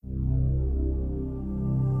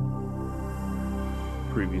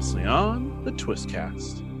Previously on the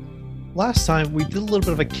Twistcast. Last time we did a little bit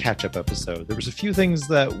of a catch-up episode. There was a few things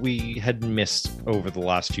that we had missed over the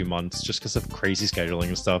last few months just because of crazy scheduling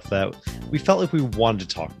and stuff that we felt like we wanted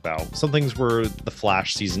to talk about. Some things were The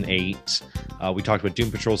Flash Season 8. We talked about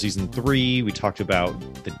Doom Patrol Season 3. We talked about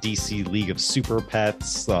the DC League of Super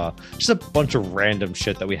Pets. Just a bunch of random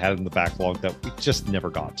shit that we had in the backlog that we just never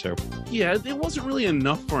got to. Yeah, it wasn't really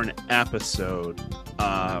enough for an episode,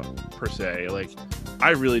 per se. Like, I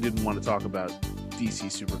really didn't want to talk about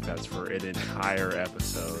DC Super Pets for an entire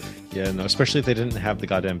episode. Yeah, no, especially if they didn't have the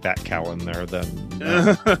goddamn Bat Cow in there, then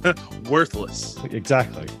worthless.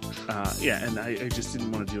 Exactly. Yeah, and I just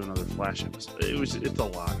didn't want to do another Flash episode. It's a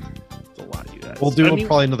lot. It's a lot, you guys. We'll do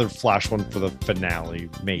probably another Flash one for the finale,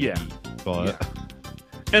 maybe. Yeah, but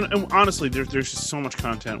and honestly, there's just so much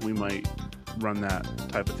content we might run that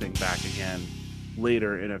type of thing back again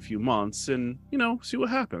later in a few months, and see what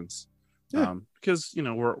happens. Yeah. Because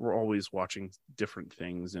we're always watching different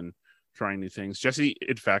things and trying new things. Jesse,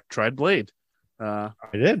 in fact, tried Blade. I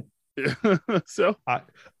did. So,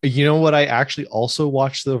 you know what? I actually also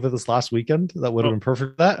watched over this last weekend. That would have been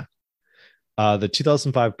perfect for that. The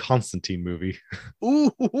 2005 Constantine movie.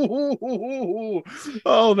 Ooh,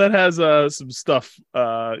 oh, that has some stuff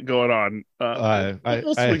going on.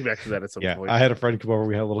 We'll swing back to that at some point. I had a friend come over.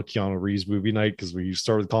 We had a little Keanu Reeves movie night because we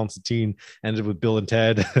started with Constantine, ended with Bill and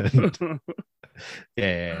Ted.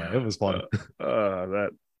 Yeah, it was fun. I'm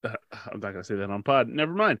not gonna say that on pod.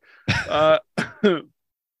 Never mind.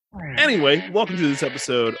 Anyway, welcome to this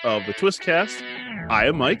episode of the Twistcast. I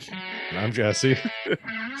am Mike. And I'm Jesse.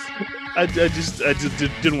 I just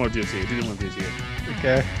didn't want to do it to you.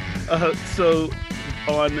 Okay. So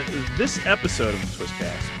on this episode of the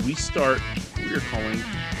Twistcast, we start what we are calling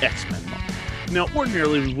X-Men Month. Now,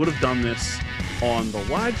 ordinarily we would have done this on the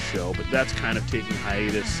live show, but that's kind of taking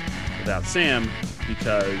hiatus without Sam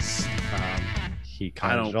because he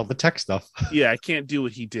kind of did all the tech stuff. Yeah, I can't do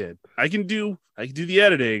what he did. I can do the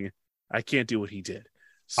editing. I can't do what he did.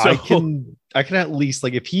 So I can at least,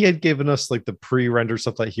 like, if he had given us like the pre-render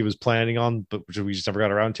stuff that he was planning on, but which we just never got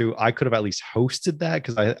around to, I could have at least hosted that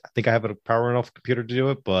because I think I have a power enough computer to do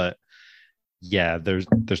it. But yeah, there's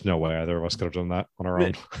no way either of us could have done that on our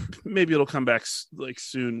own. Maybe it'll come back like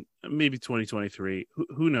soon, maybe 2023.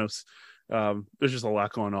 Who knows? There's just a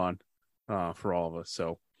lot going on for all of us.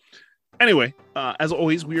 So anyway, as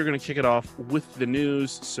always, we are going to kick it off with the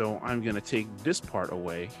news. So I'm going to take this part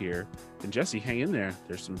away here. And Jesse, hang in there.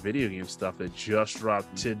 There's some video game stuff that just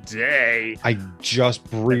dropped today. I just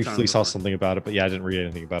briefly saw something about it, but yeah, I didn't read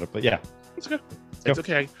anything about it. But yeah, it's good. It's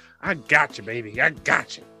okay. I got you, baby. I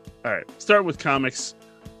got you. All right. Start with comics.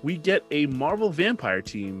 We get a Marvel vampire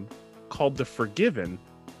team called The Forgiven,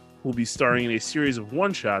 who will be starring in a series of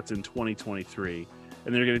one-shots in 2023.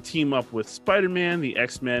 And they're going to team up with Spider-Man, the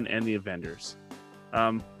X-Men, and the Avengers.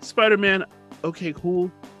 Spider-Man, okay,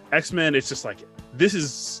 cool. X-Men, it's just like, this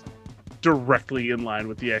is directly in line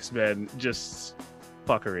with the X-Men, just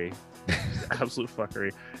fuckery. Absolute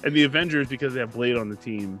fuckery. And the Avengers, because they have Blade on the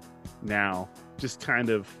team now, just kind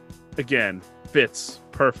of, again, fits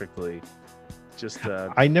perfectly. Just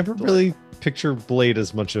I never really picture Blade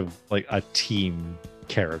as much of like a team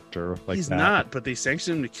character like he's that. Not, but they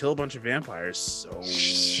sanctioned him to kill a bunch of vampires, so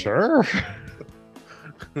sure.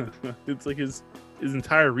 It's like his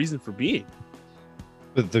entire reason for being.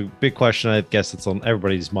 But the big question, I guess, it's on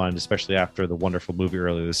everybody's mind, especially after the wonderful movie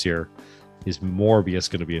earlier this year, is Morbius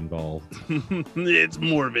going to be involved? It's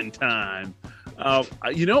Morbin time.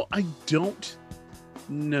 I don't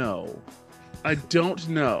know.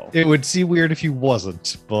 It would seem weird if he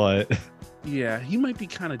wasn't, but yeah, he might be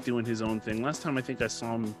kind of doing his own thing. Last time I think I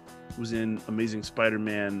saw him was in Amazing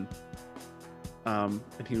Spider-Man, and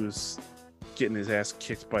he was getting his ass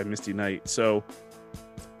kicked by Misty Knight. So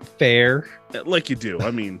fair, like you do.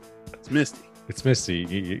 I mean, it's Misty. It's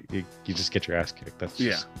Misty. You just get your ass kicked. That's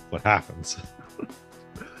just what happens.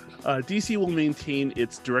 DC will maintain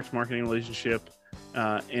its direct marketing relationship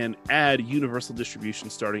and add universal distribution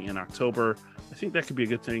starting in October. I think that could be a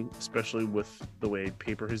good thing, especially with the way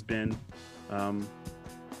paper has been.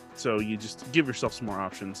 So you just give yourself some more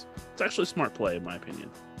options. It's actually a smart play, in my opinion.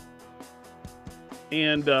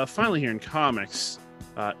 And finally here in comics,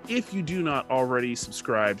 if you do not already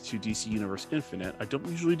subscribe to DC Universe Infinite, I don't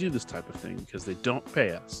usually do this type of thing because they don't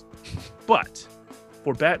pay us. But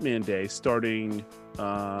for Batman Day, starting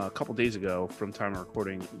a couple days ago from time of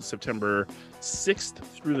recording, September 6th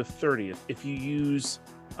through the 30th, if you use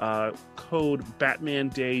code Batman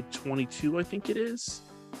Day 22, I think it is,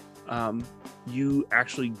 you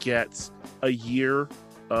actually get a year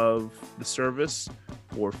of the service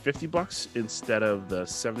for $50 instead of the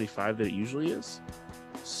 $75 that it usually is.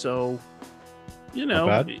 So, you Not know,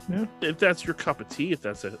 bad. Yeah. if that's your cup of tea, if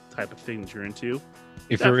that's a type of thing that you're into,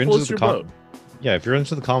 If that you're into floats the your boat. if you're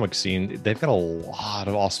into the comic scene, they've got a lot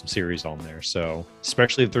of awesome series on there. So,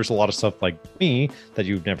 especially if there's a lot of stuff like me that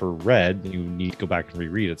you've never read, and you need to go back and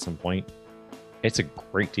reread at some point, it's a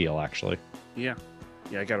great deal, actually. Yeah,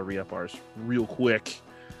 I got to re-up ours real quick.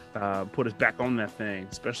 Put us back on that thing,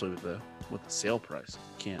 especially with the sale price.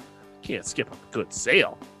 Can't skip a good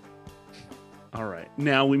sale. All right,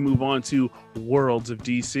 now we move on to Worlds of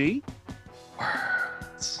DC.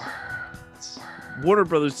 Warner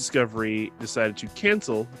Brothers Discovery decided to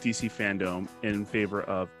cancel DC Fandom in favor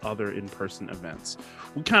of other in-person events.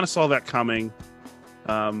 We kind of saw that coming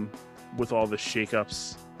with all the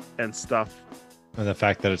shakeups and stuff. And the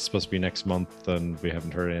fact that it's supposed to be next month and we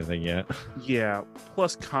haven't heard anything yet. Yeah,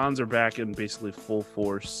 plus cons are back in basically full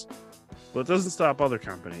force. But it doesn't stop other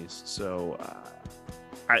companies. So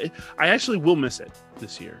I actually will miss it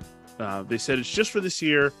this year. They said it's just for this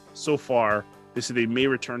year so far. They said they may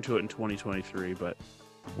return to it in 2023, but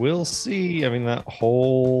we'll see. I mean, that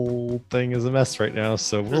whole thing is a mess right now,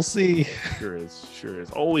 so we'll see. Sure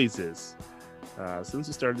is. Always is. Since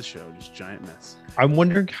we started the show, just giant mess. I'm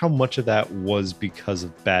wondering how much of that was because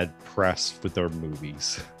of bad press with their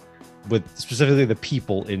movies, with specifically the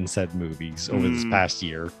people in said movies over this past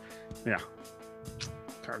year. Yeah.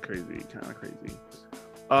 Kind of crazy.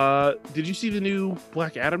 Did you see the new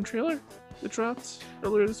Black Adam trailer that dropped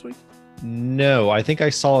earlier this week? No, I think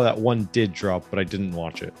I saw that one did drop, but I didn't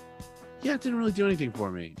watch it. Yeah, it didn't really do anything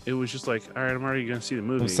for me. It was just like, all right, I'm already going to see the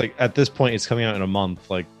movie. It's like, at this point, it's coming out in a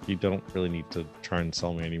month. Like, you don't really need to try and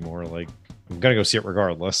sell me anymore. Like, I'm going to go see it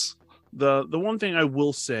regardless. The one thing I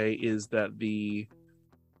will say is that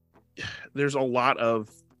there's a lot of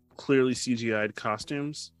clearly CGI'd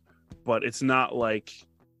costumes, but it's not like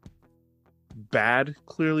bad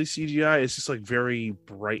clearly CGI. It's just like very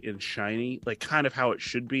bright and shiny, like kind of how it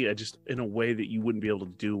should be, just in a way that you wouldn't be able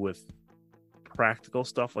to do with practical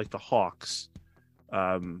stuff like the Hawks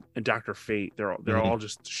and Dr. Fate. They're all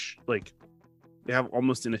just like they have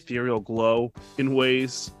almost an ethereal glow in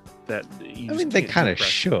ways that they kind of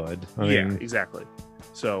should. I mean, exactly.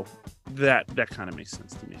 So that kind of makes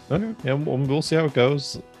sense to me. Okay, yeah, we'll see how it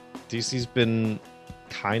goes. DC's been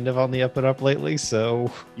kind of on the up and up lately,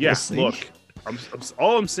 so yeah. We'll Look,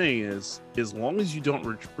 all I'm saying is, as long as you don't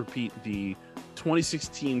repeat the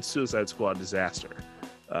 2016 Suicide Squad disaster,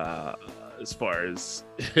 as far as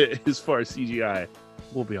CGI,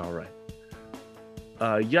 we'll be all right.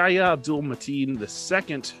 Yahya Abdul-Mateen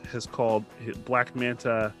II has called Black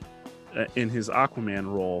Manta in his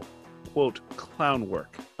Aquaman role, quote, clown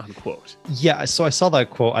work, unquote. Yeah, so I saw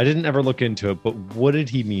that quote. I didn't ever look into it, but what did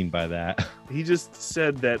he mean by that? He just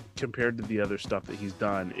said that compared to the other stuff that he's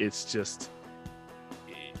done, it's just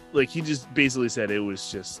like, he just basically said it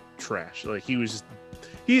was just trash. Like, he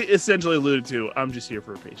essentially alluded to, I'm just here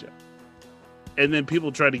for a paycheck. And then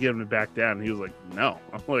people tried to get him to back down, and he was like, no.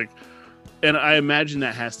 I'm like, and I imagine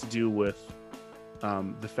that has to do with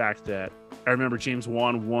the fact that I remember James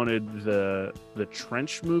Wan wanted the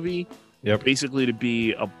Trench movie basically to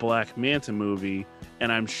be a Black Manta movie,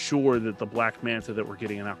 and I'm sure that the Black Manta that we're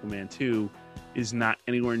getting in Aquaman 2 is not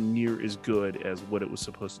anywhere near as good as what it was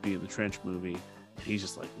supposed to be in the Trench movie. He's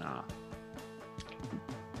just like, nah.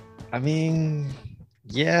 I mean,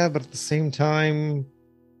 yeah, but at the same time,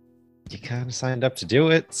 you kind of signed up to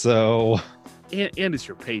do it, so... And it's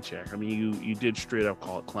your paycheck. I mean, you did straight up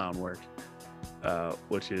call it clown work,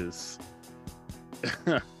 which is...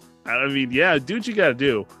 I mean, yeah, do what you gotta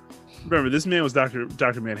do. Remember, this man was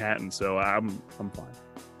Dr. Manhattan, so I'm fine.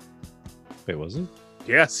 Wait, was he?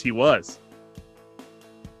 Yes, he was.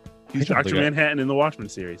 He's Dr. Manhattan in the Watchmen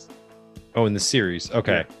series. Oh, in the series.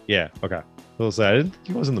 Okay. Yeah. Okay. Well, so I didn't think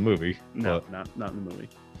he was in the movie. No, not in the movie.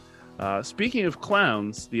 Speaking of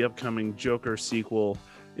clowns, the upcoming Joker sequel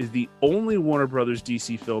is the only Warner Brothers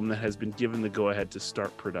DC film that has been given the go-ahead to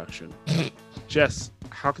start production. Jess,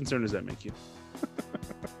 how concerned does that make you?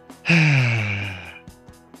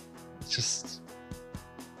 Just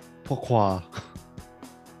pourquoi?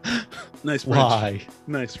 Nice French. Why?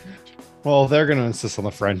 Nice French. Well, they're going to insist on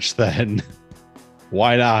the French, then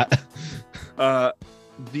why not?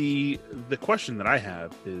 The question that I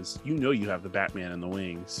have is, you have the Batman in the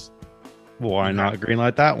wings. Why not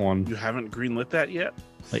greenlight that one? You haven't greenlit that yet?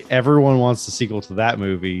 Like, everyone wants the sequel to that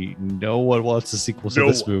movie. No one wants the sequel to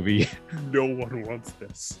this movie. No one wants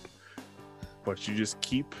this. But you just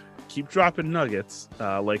keep dropping nuggets,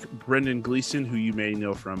 like Brendan Gleeson, who you may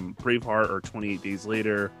know from Braveheart or 28 Days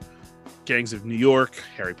Later, Gangs of New York,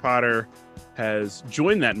 Harry Potter, has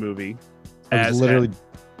joined that movie.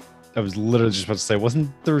 was literally just about to say, wasn't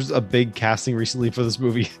there a big casting recently for this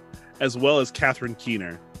movie? As well as Catherine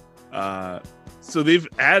Keener. So they've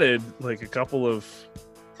added like a couple of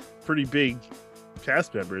pretty big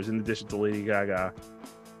cast members in addition to Lady Gaga.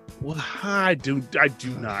 Well, I do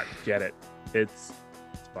not get it. It's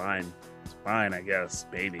fine. It's fine, I guess.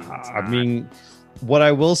 Maybe. I mean, what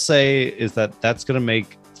I will say is that's going to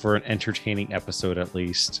make for an entertaining episode at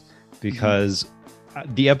least, because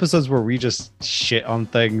the episodes where we just shit on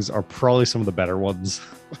things are probably some of the better ones.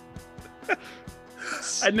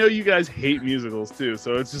 I know you guys hate musicals too,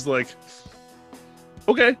 so it's just like,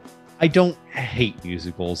 okay. I don't hate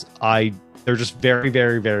musicals. They're just very,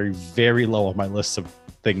 very, very, very low on my list of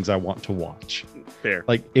things I want to watch. Fair.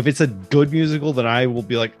 Like, if it's a good musical, then I will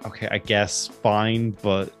be like, okay, I guess fine,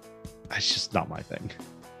 but it's just not my thing.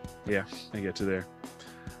 Yeah, I get you there.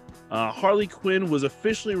 Harley Quinn was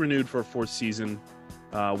officially renewed for a 4th season,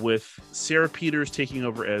 with Sarah Peters taking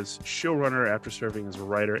over as showrunner after serving as a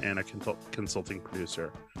writer and a consulting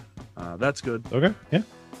producer. That's good. Okay, yeah.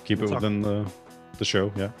 Keep it within the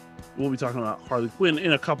show, yeah. We'll be talking about Harley Quinn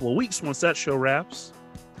in a couple of weeks once that show wraps.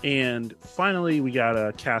 And finally, we got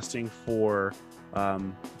a casting for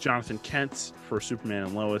Jonathan Kent for Superman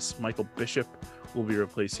and Lois. Michael Bishop will be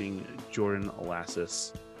replacing Jordan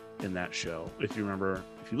Elassis in that show. If you remember,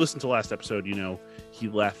 if you listened to last episode, you know he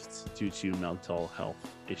left due to mental health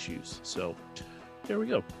issues. So there we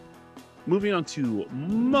go. Moving on to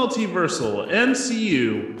Multiversal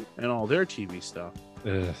MCU and all their TV stuff.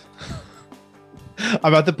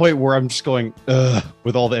 I'm at the point where I'm just going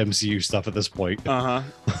with all the MCU stuff at this point. It's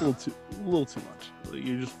a little too much.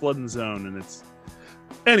 You're just flooding the zone, and it's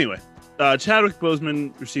anyway. Chadwick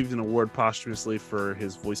Boseman received an award posthumously for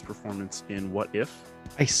his voice performance in What If.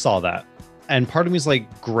 I saw that, and part of me is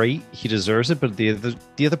like, great, he deserves it, but the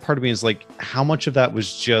other part of me is like, how much of that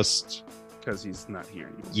was just because he's not here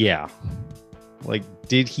anymore? Yeah, like,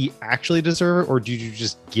 did he actually deserve it, or did you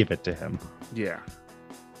just give it to him? Yeah.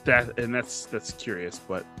 That's curious,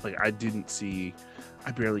 but like I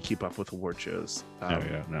barely keep up with award shows.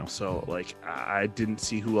 No. So like I didn't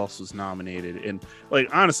see who else was nominated, and like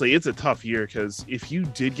honestly, it's a tough year because if you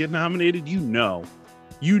did get nominated, you know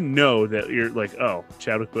that you're like, oh,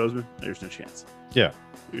 Chadwick Boseman, there's no chance. Yeah,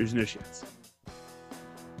 there's no chance.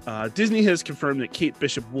 Disney has confirmed that Kate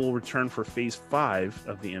Bishop will return for Phase 5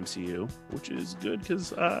 of the MCU, which is good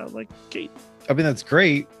because like Kate. I mean, that's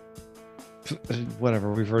great.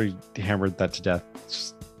 Whatever, we've already hammered that to death.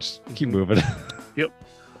 Just keep moving. Yep.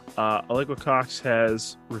 Allegra Cox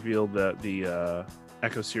has revealed that the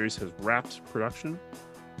Echo series has wrapped production.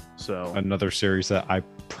 So another series that I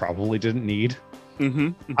probably didn't need.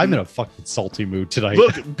 Mm-hmm. I'm in a fucking salty mood tonight.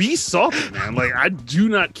 Look, be salty, man. Like I do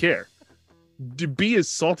not care. Be as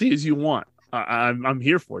salty as you want. I'm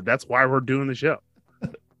here for it. That's why we're doing the show.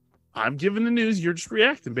 I'm giving the news. You're just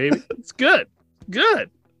reacting, baby. It's good. Good.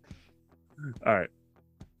 All right.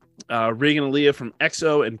 Reagan and Leah from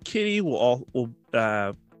EXO and Kitty will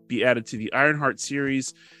be added to the Ironheart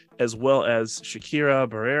series, as well as Shakira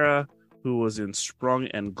Barrera, who was in Sprung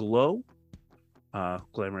and Glow,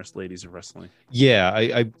 Glamorous Ladies of Wrestling. Yeah,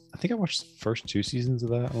 I think I watched the first 2 seasons of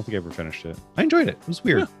that. I don't think I ever finished it. I enjoyed it. It was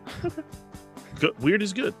weird. Yeah. Okay. Good. Weird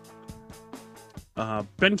is good.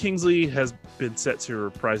 Ben Kingsley has been set to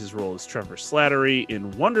reprise his role as Trevor Slattery in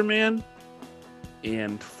Wonder Man.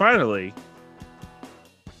 And finally,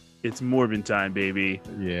 it's Morbin time, baby.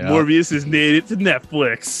 Yeah. Morbius is native to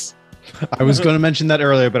Netflix. I was going to mention that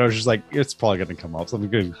earlier, but I was just like, it's probably going to come up.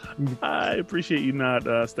 Something good. I appreciate you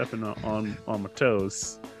not stepping on my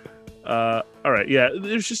toes. All right. Yeah.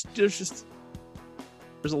 There's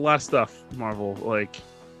a lot of stuff, Marvel. Like,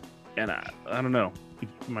 and I don't know.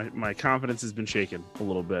 My confidence has been shaken a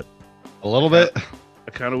little bit. A little bit?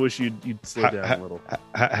 I kind of wish you'd slow down a little.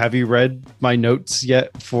 Have you read my notes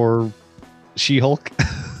yet for She-Hulk?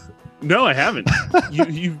 No, I haven't.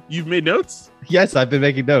 You've made notes? Yes, I've been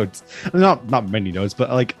making notes. Not many notes, but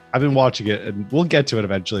like I've been watching it, and we'll get to it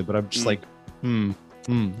eventually. But I'm just like,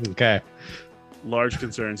 okay. Large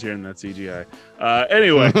concerns here in that CGI.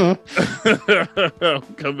 Anyway, I'll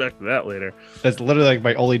come back to that later. That's literally like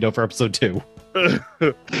my only note for episode 2.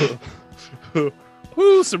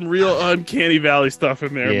 Ooh, some real uncanny valley stuff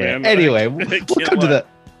in there, man. Anyway, we'll come to that.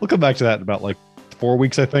 We'll come back to that in about like 4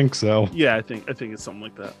 weeks, I think. So yeah, I think it's something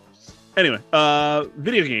like that. Anyway,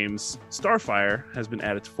 video games. Starfire has been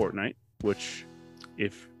added to Fortnite, which,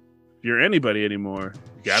 if you're anybody anymore,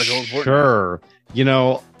 you gotta go with Fortnite. Sure. You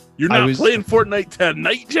know, you're not playing Fortnite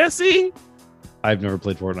tonight, Jesse. I've never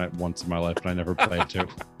played Fortnite once in my life, and I never planned to.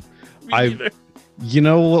 You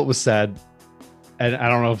know what was sad? And I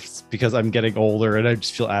don't know if it's because I'm getting older and I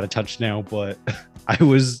just feel out of touch now, but I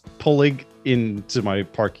was pulling into my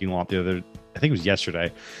parking lot I think it was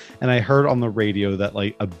yesterday, and I heard on the radio that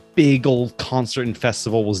like a big old concert and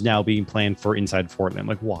festival was now being planned for inside Fortnite. I'm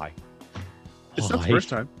like, why? It's not the first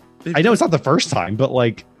time. I know it's not the first time, but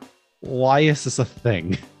like, why is this a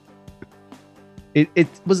thing?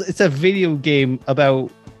 It's a video game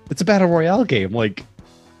it's a battle royale game. Like,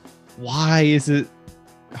 why is it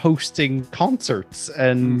hosting concerts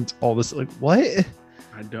and all this? Like, what?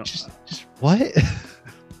 I don't. Just what?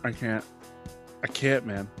 I can't,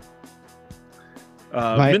 man.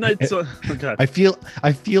 Midnight Sun. Oh, God. I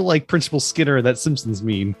feel like Principal Skinner in that Simpsons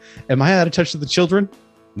meme. Am I out of touch with the children?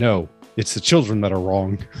 No, it's the children that are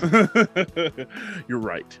wrong. You're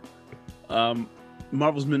right.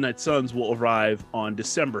 Marvel's Midnight Suns will arrive on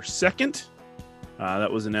December 2nd.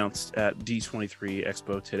 That was announced at D23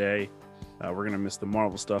 Expo today. We're going to miss the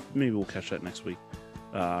Marvel stuff. Maybe we'll catch that next week.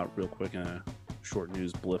 Real quick in a short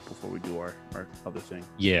news blip before we do our other thing.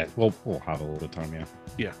 Yeah, we'll have a little bit of time,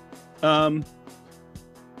 yeah.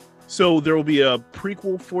 So there will be a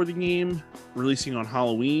prequel for the game releasing on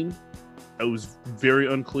Halloween. It was very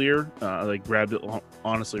unclear. I grabbed it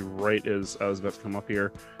honestly right as I was about to come up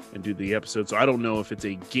here and do the episode. So I don't know if it's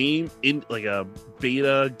a game in like a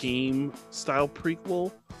beta game style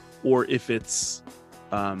prequel, or if it's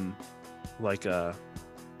like a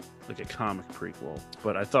comic prequel.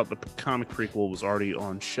 But I thought the comic prequel was already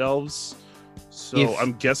on shelves, so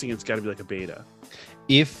I'm guessing it's got to be like a beta.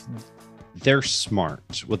 If they're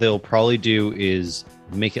smart, what they'll probably do is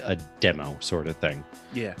make it a demo sort of thing.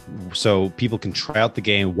 Yeah. So people can try out the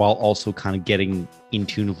game while also kind of getting in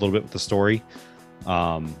tune a little bit with the story.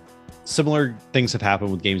 Similar things have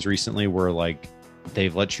happened with games recently where like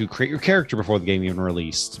they've let you create your character before the game even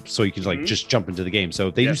released, so you can like just jump into the game. So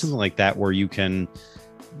if they do something like that where you can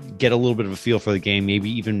get a little bit of a feel for the game, maybe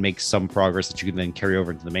even make some progress that you can then carry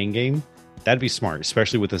over into the main game, that'd be smart,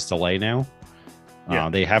 especially with this delay now.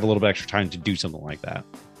 They have a little bit extra time to do something like that.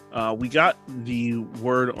 We got the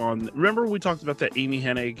word on. Remember we talked about that Amy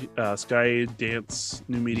Hennig Skydance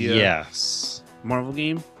New Media Marvel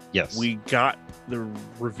game? Yes. We got the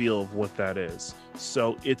reveal of what that is.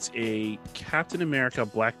 So it's a Captain America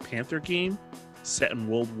Black Panther game set in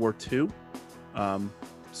World War II.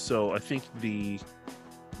 So I think the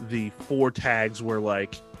 4 tags were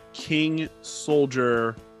like King,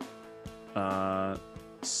 Soldier,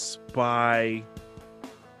 Spy,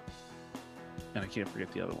 and I can't forget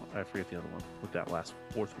the other one. I forget the other one, what that last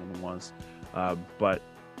 4th one was. But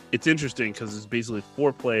it's interesting because it's basically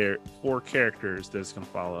 4 characters that it's going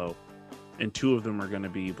to follow, and 2 of them are going to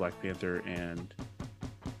be Black Panther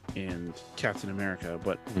and Captain America.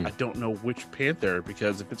 But I don't know which Panther,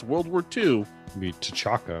 because if it's World War II, it'd be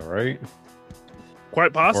T'Chaka, right?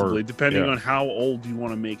 Quite possibly, depending on how old you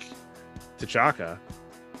want to make T'Chaka,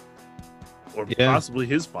 or possibly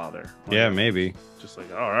his father. Like, maybe. Just like,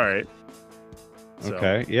 all right.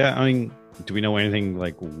 Okay. So, I mean, do we know anything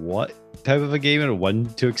like what type of a game and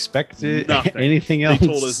when to expect it? Nothing. Anything else? They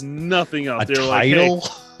told us nothing else. They're title? Like, hey,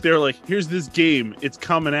 they're like, here's this game. It's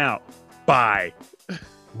coming out. Bye.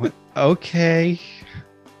 Okay.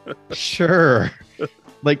 Sure.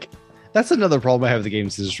 Like, that's another problem I have with the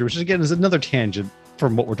games industry, which again is another tangent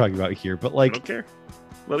from what we're talking about here. But like, I don't care.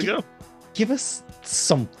 Let it go. Give us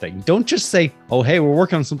something. Don't just say, oh, hey, we're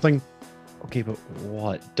working on something. Okay, but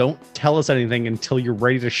what? Don't tell us anything until you're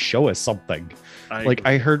ready to show us something.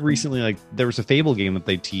 I heard recently, like there was a Fable game that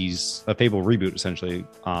they teased, a Fable reboot, essentially.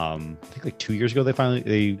 I think like 2 years ago they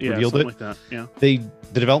revealed it. Like that. Yeah. The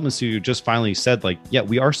development studio just finally said, like, yeah,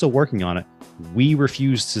 we are still working on it. We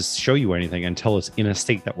refuse to show you anything until it's in a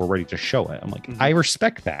state that we're ready to show it. I'm like, I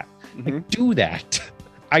respect that. Like, do that.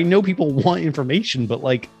 I know people want information, but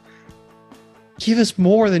like, give us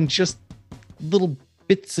more than just little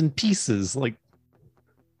bits and pieces. Like,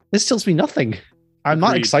 this tells me nothing. I'm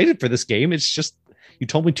not excited for this game. It's just, you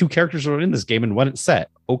told me 2 characters are in this game and when it's set.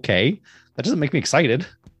 Okay, that doesn't make me excited.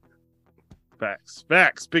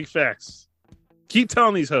 Facts, big facts. Keep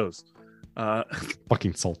telling these hoes.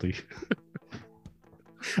 Fucking salty.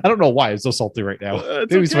 I don't know why I'm so salty right now.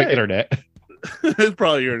 Maybe it's my internet. It's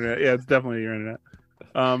probably your internet. Yeah, it's definitely your internet.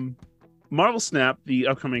 Marvel Snap, the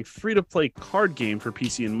upcoming free-to-play card game for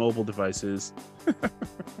PC and mobile devices,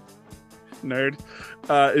 nerd,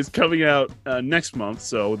 is coming out next month.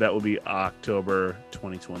 So that will be October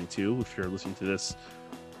 2022. If you're listening to this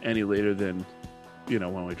any later than,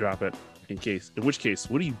 when we drop it, in which case,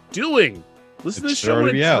 what are you doing? Listen to the show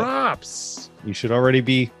when it drops. You should already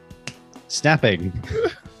be snapping.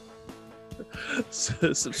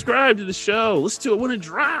 Subscribe to the show. Listen to it when it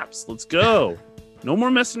drops. Let's go. No more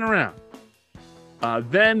messing around.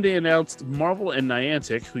 Then they announced Marvel and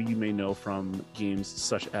Niantic, who you may know from games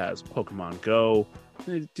such as Pokemon Go.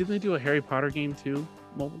 Didn't they do a Harry Potter game too?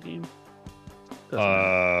 Mobile game?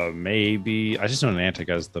 Maybe. I just know Niantic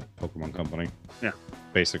as the Pokemon company. Yeah.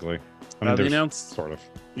 Basically. I mean, they announced... Sort of.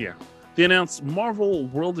 Yeah. They announced Marvel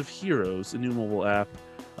World of Heroes, a new mobile app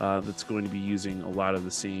that's going to be using a lot of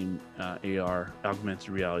the same AR, augmented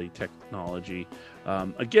reality technology.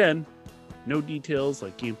 Again, no details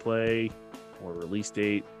like gameplay or release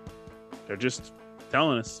date. They're just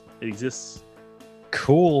telling us it exists.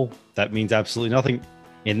 Cool. That means absolutely nothing.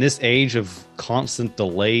 In this age of constant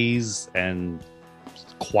delays and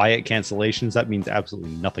quiet cancellations, that means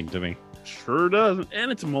absolutely nothing to me. Sure does.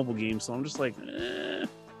 And it's a mobile game, so I'm just like,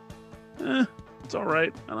 it's all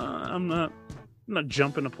right. I'm not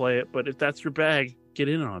jumping to play it, but if that's your bag, get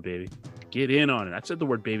in on it, baby. Get in on it. I've said the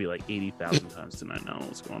word baby like 80,000 times tonight. I don't know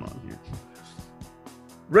what's going on here.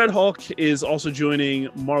 Red Hulk is also joining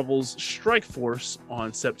Marvel's Strike Force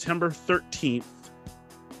on September 13th.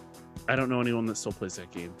 I don't know anyone that still plays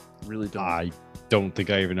that game. Really don't. I don't think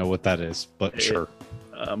I even know what that is, but sure.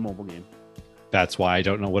 A mobile game. That's why I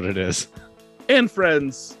don't know what it is. And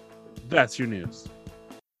friends, that's your news.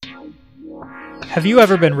 Have you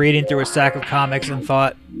ever been reading through a stack of comics and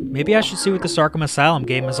thought, maybe I should see what this Arkham Asylum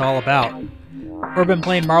game is all about? Or been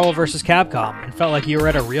playing Marvel vs. Capcom and felt like you were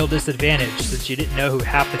at a real disadvantage since you didn't know who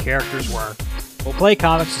half the characters were? Well, Play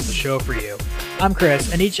Comics is the show for you. I'm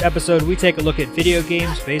Chris, and each episode we take a look at video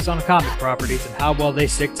games based on comic properties and how well they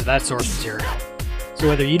stick to that source material. So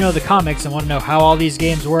whether you know the comics and want to know how all these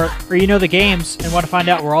games work, or you know the games and want to find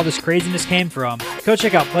out where all this craziness came from, go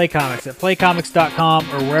check out Play Comics at playcomics.com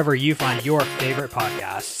or wherever you find your favorite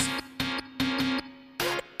podcasts.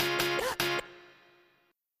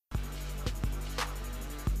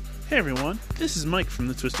 Hey everyone, this is Mike from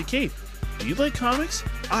the Twisted Cape. Do you like comics?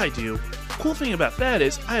 I do. Cool thing about that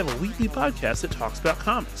is I have a weekly podcast that talks about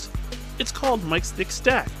comics. It's called Mike's Thick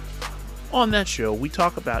Stack. On that show, we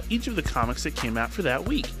talk about each of the comics that came out for that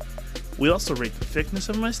week. We also rate the thickness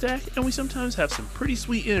of my stack, and we sometimes have some pretty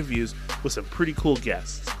sweet interviews with some pretty cool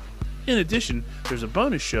guests. In addition, there's a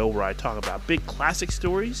bonus show where I talk about big classic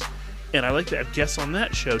stories, and I like to have guests on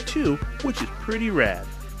that show too, which is pretty rad.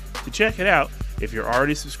 To check it out, if you're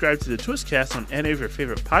already subscribed to the Twistcast on any of your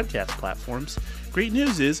favorite podcast platforms, great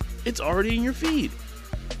news is it's already in your feed.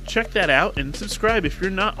 Check that out and subscribe if you're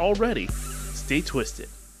not already. Stay twisted.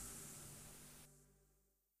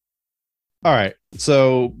 All right.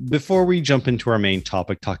 So before we jump into our main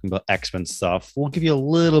topic, talking about X-Men stuff, we'll give you a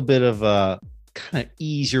little bit of a kind of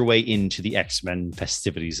ease your way into the X-Men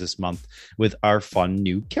festivities this month with our fun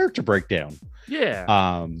new character breakdown.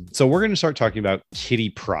 Yeah. So we're going to start talking about Kitty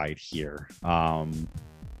Pryde here. I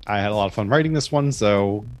had a lot of fun writing this one,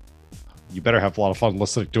 so you better have a lot of fun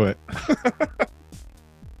listening to it.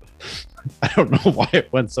 I don't know why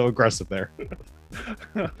it went so aggressive there.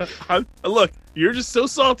 Look, you're just so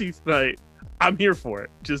salty tonight. I'm here for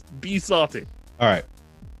it. Just be salty. All right.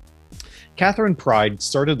 Catherine Pryde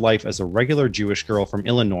started life as a regular Jewish girl from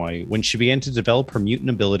Illinois when she began to develop her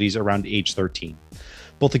mutant abilities around age 13.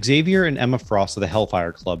 Both Xavier and Emma Frost of the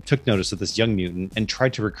Hellfire Club took notice of this young mutant and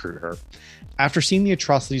tried to recruit her. After seeing the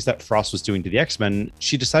atrocities that Frost was doing to the X-Men,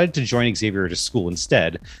 she decided to join Xavier at his school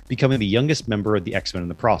instead, becoming the youngest member of the X-Men in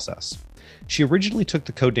the process. She originally took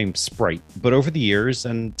the codename Sprite, but over the years,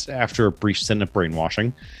 and after a brief stint of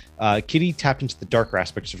brainwashing, Kitty tapped into the darker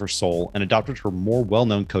aspects of her soul and adopted her more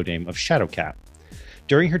well-known codename of Shadowcat.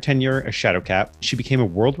 During her tenure as Shadowcat, she became a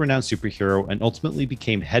world-renowned superhero and ultimately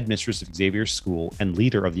became headmistress of Xavier's school and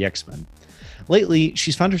leader of the X-Men. Lately,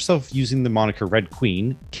 she's found herself using the moniker Red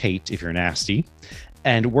Queen, Kate if you're nasty,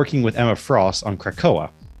 and working with Emma Frost on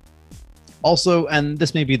Krakoa. Also, and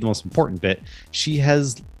this may be the most important bit, she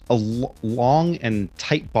has a long and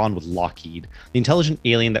tight bond with Lockheed, the intelligent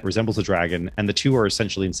alien that resembles a dragon, and the two are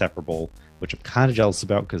essentially inseparable, which I'm kind of jealous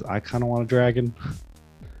about because I kind of want a dragon.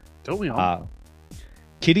 Don't we all?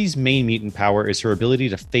 Kitty's main mutant power is her ability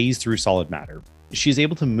to phase through solid matter. She is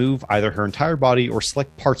able to move either her entire body or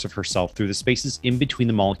select parts of herself through the spaces in between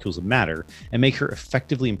the molecules of matter and make her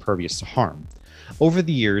effectively impervious to harm. Over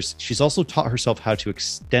the years, she's also taught herself how to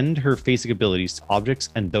extend her phasic abilities to objects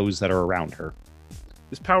and those that are around her.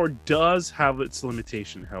 This power does have its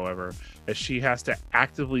limitation, however, as she has to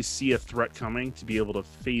actively see a threat coming to be able to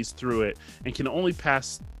phase through it, and she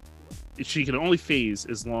can only phase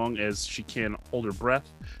as long as she can hold her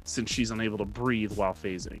breath, since she's unable to breathe while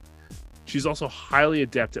phasing. She's also highly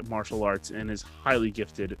adept at martial arts and is highly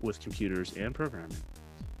gifted with computers and programming.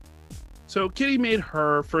 So Kitty made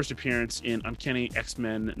her first appearance in Uncanny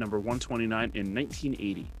X-Men number 129 in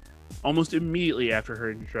 1980. Almost immediately after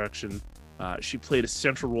her introduction, She played a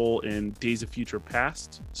central role in Days of Future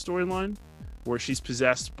Past storyline, where she's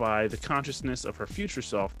possessed by the consciousness of her future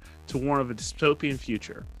self to warn of a dystopian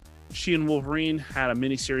future. She and Wolverine had a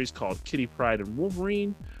miniseries called Kitty Pryde and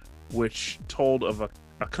Wolverine, which told of a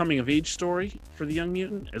coming-of-age story for the young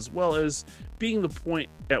mutant, as well as being the point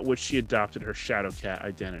at which she adopted her Shadowcat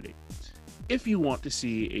identity. If you want to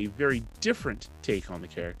see a very different take on the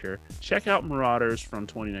character, check out Marauders from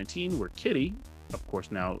 2019, where Kitty, of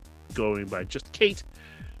course now going by just Kate,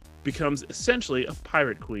 becomes essentially a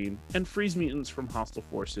pirate queen and frees mutants from hostile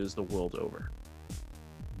forces the world over.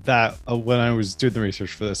 That when I was doing the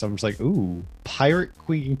research for this, I was like, ooh, Pirate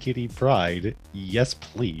Queen Kitty Pryde. Yes,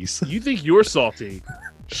 please. You think you're salty.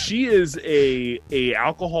 She is a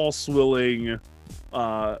alcohol swilling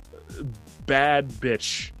bad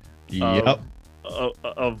bitch. Yep.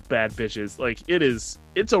 Of bad bitches. Like,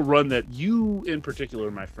 it's a run that you in particular,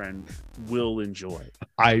 my friend, will enjoy.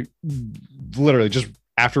 I literally just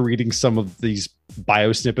after reading some of these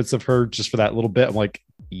bio snippets of her just for that little bit, I'm like,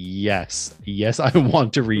 yes, I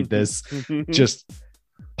want to read this. Just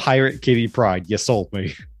Pirate Kitty Pryde. You sold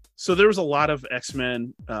me. So there was a lot of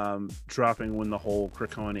X-Men dropping when the whole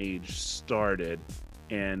Krakoan age started,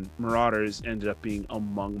 and Marauders ended up being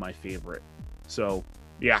among my favorite. So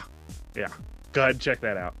yeah. Go ahead and check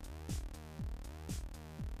that out.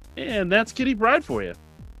 And that's Kitty Pryde for you.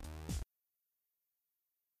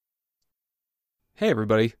 Hey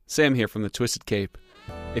everybody, Sam here from the Twisted Cape.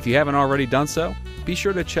 If you haven't already done so, be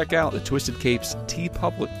sure to check out the Twisted Cape's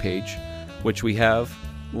TeePublic page, which we have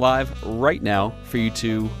live right now for you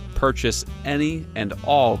to purchase any and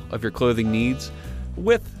all of your clothing needs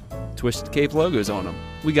with Twisted Cape logos on them.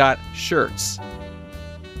 We got shirts,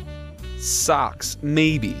 socks,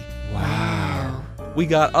 maybe. Wow. We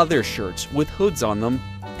got other shirts with hoods on them,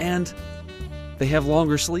 and they have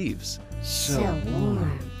longer sleeves. So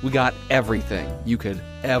warm. We got everything you could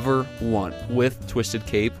ever want with Twisted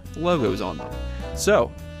Cape logos on them.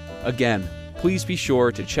 So, again, please be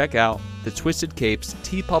sure to check out the Twisted Cape's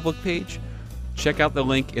TeePublic page. Check out the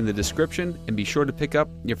link in the description and be sure to pick up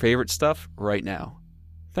your favorite stuff right now.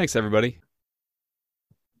 Thanks, everybody.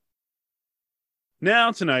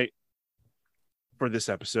 Now, tonight, for this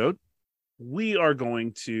episode, we are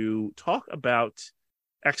going to talk about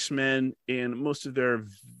X-Men in most of their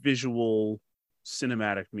visual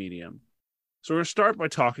cinematic medium. So we're going to start by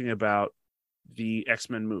talking about the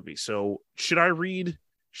X-Men movie. So should I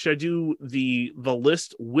do the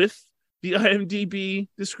list with the IMDb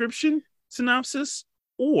description synopsis,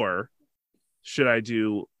 or should I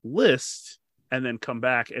do list and then come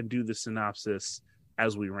back and do the synopsis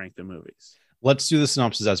as we rank the movies? Let's do the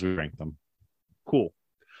synopsis as we rank them. Cool.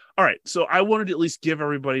 All right. So I wanted to at least give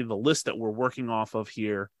everybody the list that we're working off of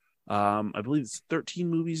here. I believe it's 13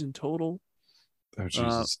 movies in total. Oh,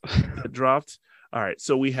 Jesus. That dropped. All right.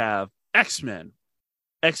 So we have X-Men,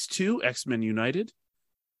 X2, X-Men United,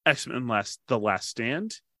 X-Men The Last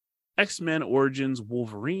Stand, X-Men Origins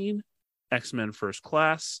Wolverine, X-Men First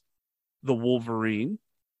Class, The Wolverine,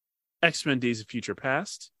 X-Men Days of Future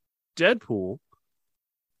Past, Deadpool,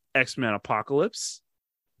 X-Men Apocalypse,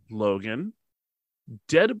 Logan,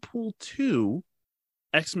 Deadpool 2,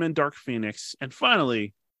 X-Men Dark Phoenix, and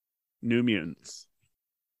finally, New Mutants.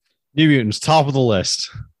 New Mutants, top of the list.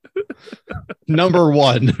 Number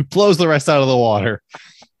one, blows the rest out of the water.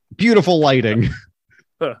 Beautiful lighting.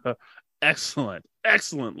 Excellent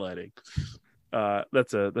lighting.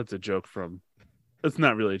 That's a joke from. It's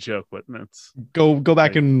not really a joke, but that's go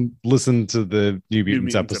back and listen to the New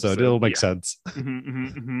Mutants episode. It'll make sense.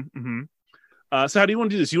 So how do you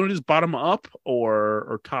want to do this? You want to do this bottom up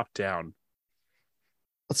or top down?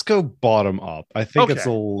 Let's go bottom up. I think it's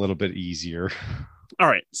a little bit easier. All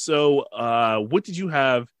right. So what did you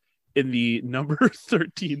have in the number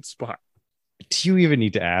 13 spot? Do you even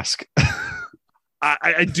need to ask?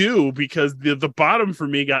 I do, because the bottom for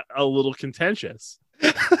me got a little contentious.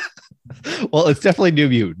 Well, it's definitely New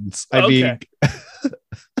Mutants. I mean,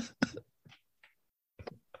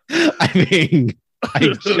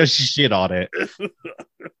 I just shit on it.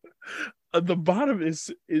 The bottom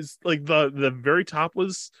is like the very top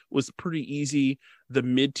was pretty easy. The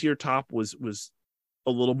mid-tier top was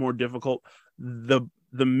a little more difficult. The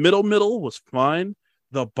middle was fine.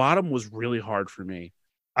 The bottom was really hard for me.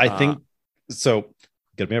 I think so.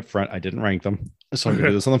 Get me up front. I didn't rank them, so I'm gonna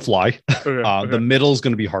do this on the fly. The middle is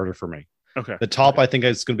going to be harder for me. Okay. The top, I think,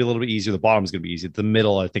 is going to be a little bit easier. The bottom is going to be easy. The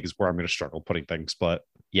middle, I think, is where I'm going to struggle putting things. But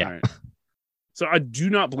yeah. Right. So I do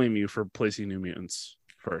not blame you for placing New Mutants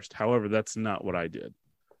first. However, that's not what I did.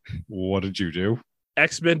 What did you do?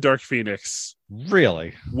 X-Men Dark Phoenix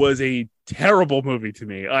really was a terrible movie to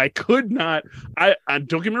me. I could not. I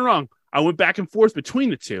don't get me wrong. I went back and forth between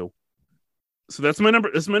the two. So that's my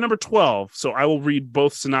number 12. So I will read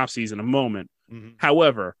both synopses in a moment. Mhm.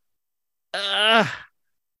 However,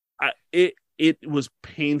 it was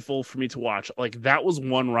painful for me to watch. Like, that was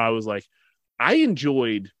one where I was like, I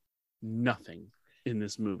enjoyed nothing in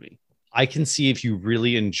this movie. I can see if you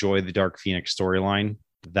really enjoy the Dark Phoenix storyline,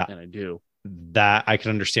 And I do. that I can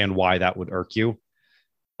understand why that would irk you.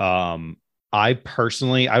 I would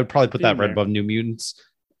probably put that right above New Mutants.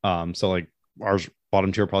 So like ours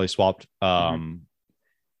bottom two are probably swapped.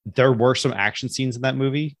 There were some action scenes in that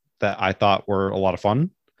movie that I thought were a lot of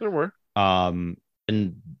fun. There were. And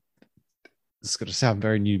this is going to sound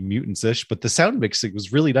very New Mutants-ish, but the sound mixing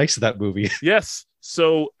was really nice in that movie. Yes.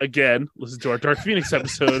 So again, listen to our Dark Phoenix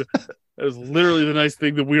episode. That was literally the nice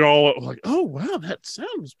thing that we all like, oh wow, that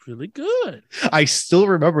sounds really good. I still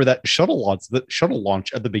remember that shuttle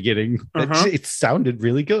launch at the beginning. It sounded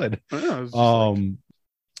really good.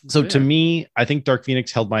 So to me, I think Dark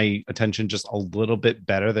Phoenix held my attention just a little bit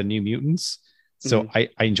better than New Mutants. So I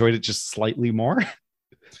enjoyed it just slightly more.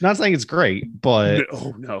 Not saying it's great, but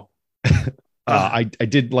no. I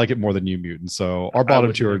did like it more than New Mutants. So our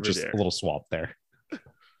bottom two are just a little swapped there.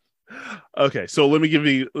 Okay, so let me give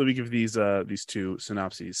these two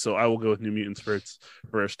synopses. So I will go with New Mutants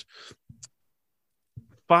first.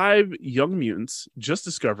 5 young mutants, just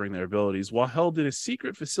discovering their abilities while held in a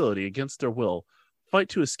secret facility against their will, fight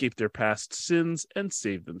to escape their past sins and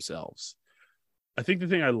save themselves. I think the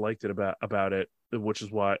thing I liked about it, which is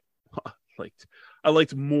why I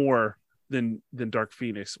liked more than Dark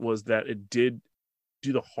Phoenix, was that it did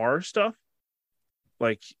do the horror stuff,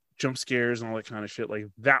 like jump scares and all that kind of shit. Like,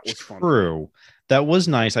 that was fun. True. That was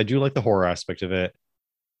nice. I do like the horror aspect of it.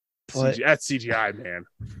 That's CGI, man.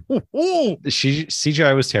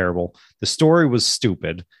 CGI was terrible. The story was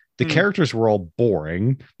stupid. The characters were all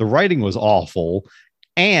boring. The writing was awful.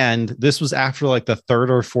 And this was after like the 3rd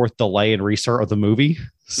or 4th delay and restart of the movie.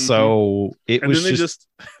 So it was just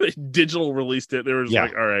they digital released it. They were just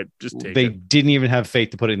like, all right, just take they it. Didn't even have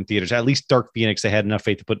faith to put it in theaters. At least Dark Phoenix, they had enough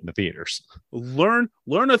faith to put it in the theaters. Learn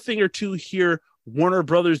a thing or two here, Warner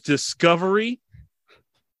Brothers Discovery.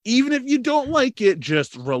 Even if you don't like it,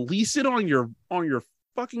 just release it on your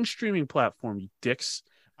fucking streaming platform, you dicks.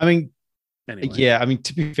 I mean, anyway. Yeah, I mean,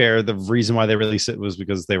 to be fair, the reason why they released it was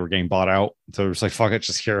because they were getting bought out. So it was like, fuck it,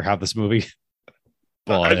 just here, have this movie.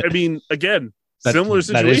 But I mean, again, similar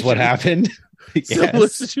situation. That is what happened. Similar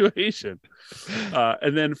situation.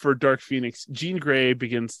 And then for Dark Phoenix, Jean Grey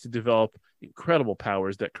begins to develop incredible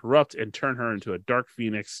powers that corrupt and turn her into a Dark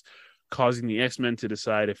Phoenix, causing the X-Men to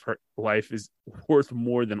decide if her life is worth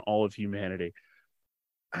more than all of humanity.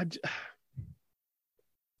 I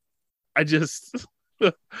just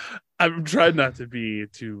I'm trying not to be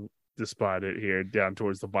too despondent here down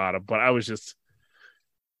towards the bottom, but I was just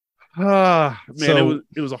it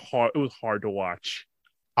was hard to watch.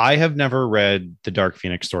 I have never read the Dark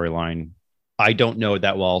Phoenix storyline. I don't know it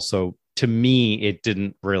that well, so to me it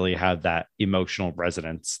didn't really have that emotional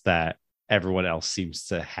resonance that everyone else seems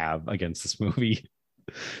to have against this movie.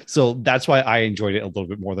 So that's why I enjoyed it a little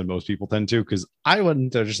bit more than most people tend to, because I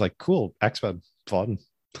went to just like, cool, X-Men, fun.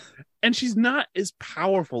 And she's not as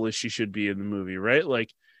powerful as she should be in the movie, right? Like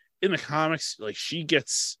in the comics, like she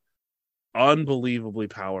gets unbelievably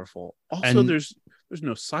powerful. Also, and there's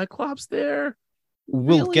no Cyclops there.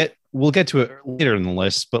 We'll get to it later in the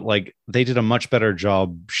list, but like they did a much better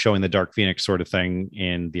job showing the Dark Phoenix sort of thing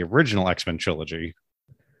in the original X-Men trilogy.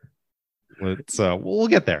 So we'll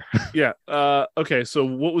get there. Yeah. Okay. So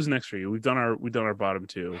what was next for you? We've done our bottom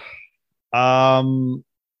two.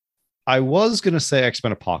 I was gonna say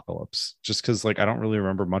X-Men Apocalypse, just because like I don't really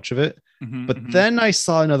remember much of it. Then I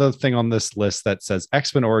saw another thing on this list that says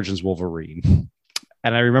X-Men Origins Wolverine.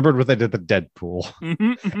 And I remembered what they did with Deadpool.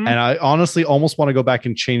 And I honestly almost want to go back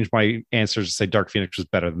and change my answers to say Dark Phoenix was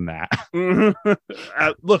better than that.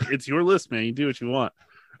 Look, it's your list, man. You do what you want.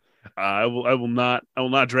 I will not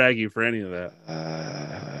drag you for any of that.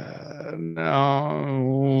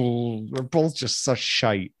 No, they're both just such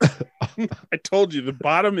shite. I told you the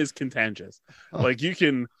bottom is contentious. Like you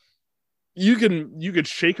could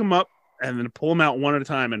shake them up and then pull them out one at a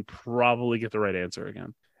time and probably get the right answer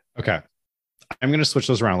again. Okay. I'm going to switch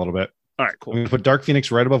those around a little bit. All right, cool. I'm going to put Dark Phoenix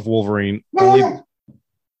right above Wolverine.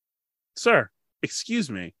 Sir, excuse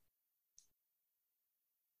me.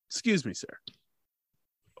 Excuse me, sir.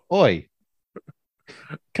 Oi.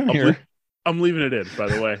 Come here. I'm leaving it in, by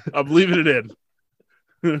the way. I'm leaving it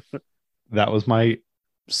in. That was my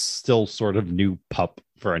still sort of new pup,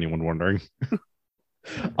 for anyone wondering.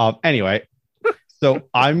 Anyway, so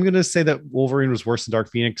I'm going to say that Wolverine was worse than Dark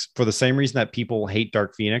Phoenix for the same reason that people hate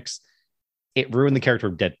Dark Phoenix. it ruined the character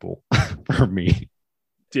of Deadpool for me.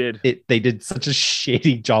 They did such a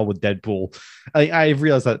shady job with Deadpool. I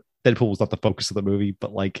realized that Deadpool was not the focus of the movie,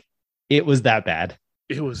 but like it was that bad.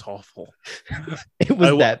 It was awful. It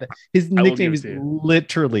was that bad. His nickname is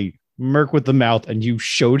literally Merc with the mouth, and you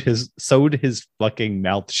sewed his fucking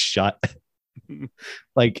mouth shut.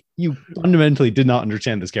 Like you fundamentally did not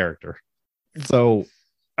understand this character. So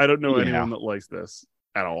I don't know anyone that likes this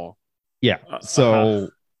at all. Yeah. So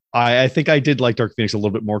I think I did like Dark Phoenix a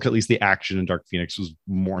little bit more, because at least the action in Dark Phoenix was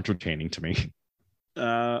more entertaining to me.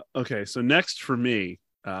 Okay, so next for me,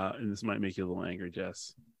 and this might make you a little angry,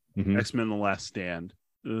 Jess. X-Men: The Last Stand.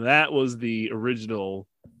 That was the original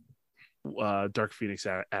Dark Phoenix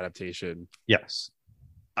adaptation. Yes.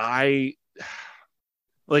 I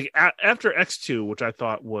like after X2, which I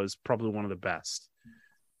thought was probably one of the best.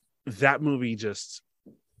 That movie just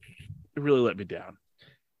really let me down.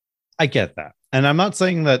 I get that. And I'm not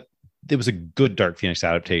saying that it was a good Dark Phoenix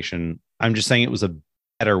adaptation. I'm just saying it was a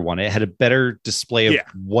better one. It had a better display of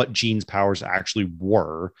what Jean's powers actually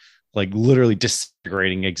were, like literally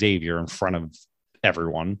disintegrating Xavier in front of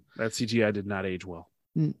everyone. That CGI did not age well.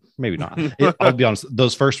 Maybe not. I'll be honest.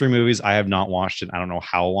 Those first 3 movies I have not watched in I don't know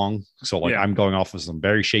how long. So like I'm going off of some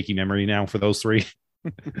very shaky memory now for those 3.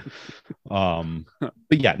 But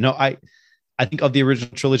yeah, no, I think of the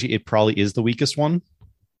original trilogy, it probably is the weakest one.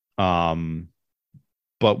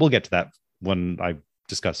 But we'll get to that when I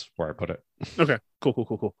discuss where I put it. Okay,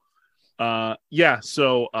 cool. Yeah,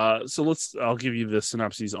 so I'll give you the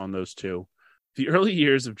synopses on those 2. The early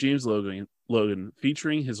years of James Logan,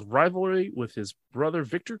 featuring his rivalry with his brother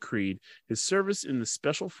Victor Creed, his service in the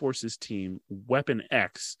Special Forces team Weapon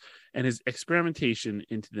X, and his experimentation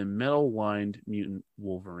into the metal-lined mutant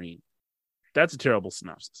Wolverine. That's a terrible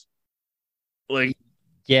synopsis. Like,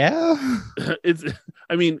 yeah,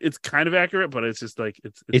 it's kind of accurate, but it's just like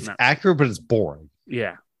it's not accurate, but it's boring.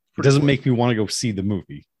 Yeah, it doesn't make me want to go see the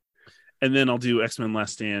movie. And then I'll do X-Men: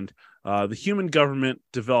 Last Stand. The human government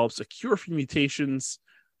develops a cure for mutations,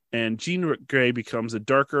 and Jean Grey becomes a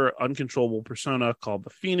darker, uncontrollable persona called the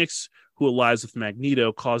Phoenix, who allies with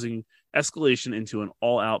Magneto, causing escalation into an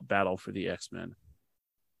all-out battle for the X-Men.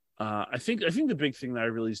 I think the big thing that I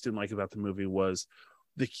really just didn't like about the movie was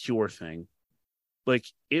the cure thing. Like,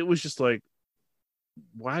 it was just like,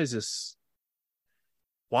 why is this?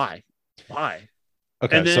 Why? Okay,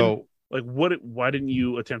 and then, so like, why didn't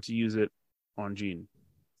you attempt to use it on Jean?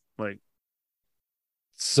 Like,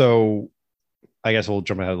 so I guess we'll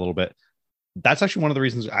jump ahead a little bit. That's actually one of the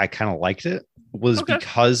reasons I kind of liked it, was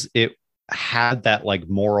because it had that like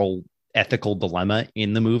moral, ethical dilemma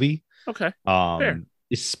in the movie. Okay. Fair.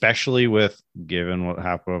 Especially with given what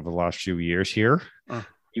happened over the last few years here,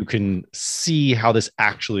 you can see how this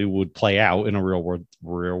actually would play out in a real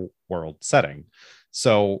world setting.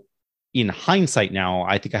 So in hindsight now,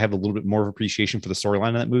 I think I have a little bit more of appreciation for the storyline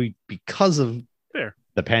of that movie because of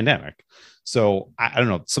the pandemic. So I don't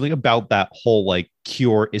know, something about that whole like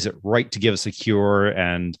cure. Is it right to give us a cure?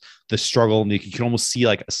 And the struggle, and you can almost see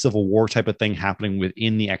like a civil war type of thing happening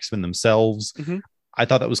within the X-Men themselves. I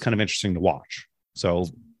thought that was kind of interesting to watch. So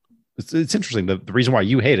it's interesting. The reason why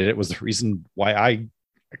you hated it was the reason why I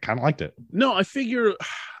kind of liked it. No, I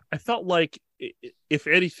felt like, if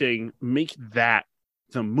anything, make that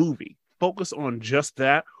the movie. Focus on just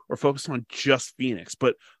that, or focus on just Phoenix.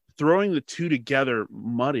 But throwing the 2 together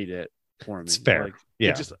muddied it for me. It's fair. Like,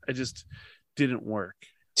 yeah. It just didn't work.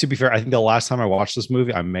 To be fair, I think the last time I watched this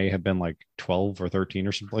movie, I may have been like 12 or 13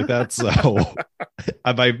 or something like that. So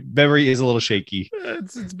my memory is a little shaky.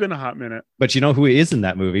 It's been a hot minute. But you know who is in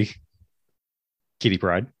that movie? Kitty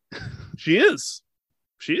Pryde. She is.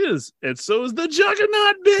 And so is the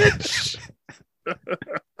Juggernaut, bitch.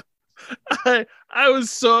 I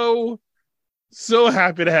was so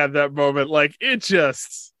happy to have that moment. Like, it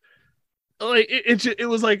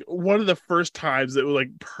was like one of the first times that was like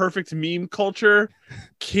perfect meme culture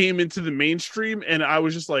came into the mainstream, and I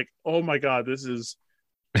was just like, oh my god, this is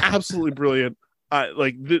absolutely brilliant.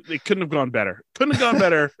 It couldn't have gone better.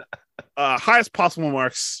 Highest possible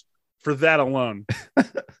marks for that alone.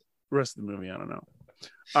 The rest of the movie, I don't know.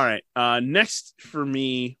 All right, next for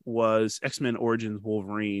me was X-Men Origins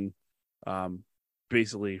Wolverine.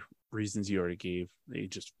 Basically reasons you already gave. They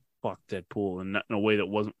just fucked Deadpool in a way that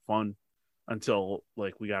wasn't fun until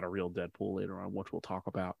like we got a real Deadpool later on, which we'll talk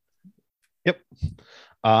about. Yep.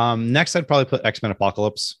 Next I'd probably put X-Men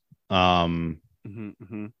Apocalypse. To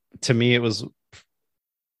me, it was,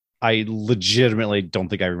 I legitimately don't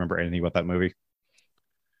think I remember anything about that movie.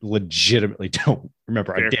 Legitimately don't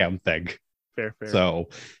remember a damn thing. Fair. So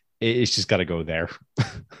it's just got to go there.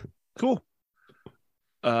 Cool.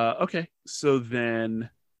 Okay. So then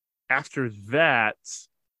after that,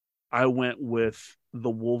 I went with the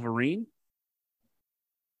Wolverine.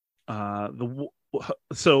 Hang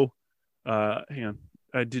on,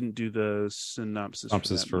 I didn't do the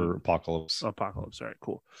synopsis. For Apocalypse. Apocalypse. All right,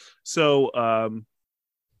 cool. So,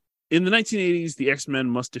 in the 1980s, the X-Men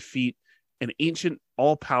must defeat an ancient,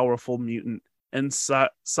 all-powerful mutant,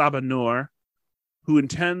 Sabanur, who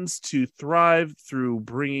intends to thrive through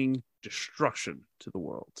bringing destruction to the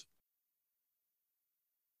world.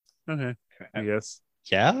 Okay, I guess.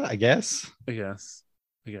 Yeah, I guess.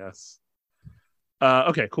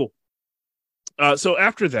 Okay, cool. So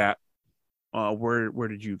after that, where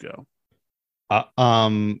did you go?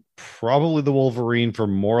 Probably the Wolverine for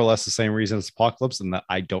more or less the same reason as Apocalypse, and that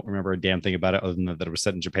I don't remember a damn thing about it other than that it was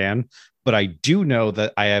set in Japan. But I do know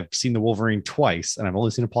that I have seen the Wolverine twice, and I've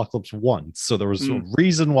only seen Apocalypse once, so there was a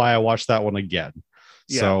reason why I watched that one again.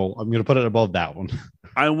 Yeah. So I'm gonna put it above that one.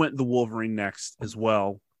 I went the Wolverine next as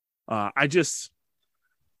well. Part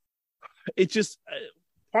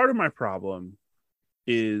of my problem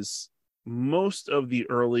is most of the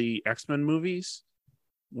early X-Men movies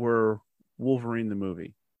were Wolverine the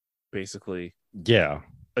movie, basically. Yeah.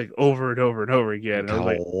 Like over and over and over again. And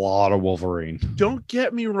a lot of Wolverine. Don't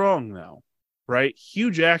get me wrong, though, right?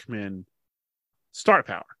 Hugh Jackman, star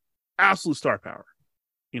power, absolute star power.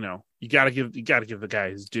 You know, you gotta give the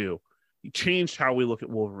guy his due. He changed how we look at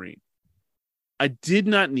Wolverine. I did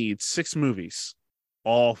not need 6 movies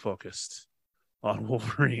all focused on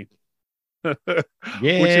Wolverine.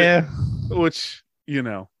 Yeah. Which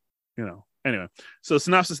anyway, so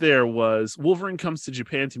synopsis there was Wolverine comes to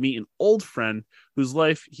Japan to meet an old friend whose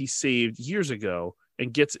life he saved years ago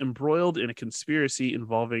and gets embroiled in a conspiracy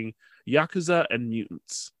involving Yakuza and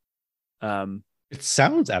mutants. It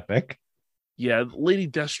sounds epic. Yeah, Lady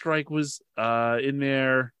Deathstrike was in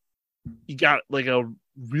there. You got like a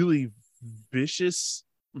really vicious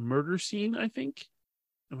murder scene, I think.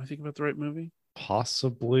 Am I thinking about the right movie?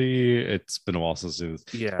 Possibly. It's been a while since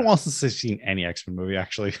I've seen any X-Men movie,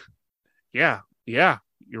 actually. Yeah, you're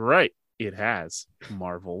right. It has.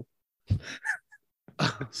 Marvel.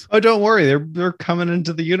 Oh, don't worry. They're coming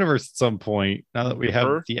into the universe at some point now that we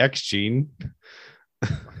have the X gene.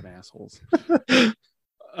 Fucking assholes.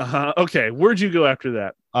 Okay, where'd you go after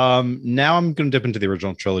that? Now I'm going to dip into the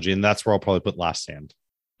original trilogy, and that's where I'll probably put Last Stand.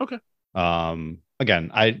 Okay.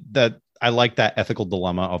 Again, I like that ethical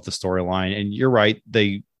dilemma of the storyline, and you're right.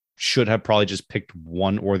 They should have probably just picked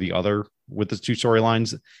one or the other with the 2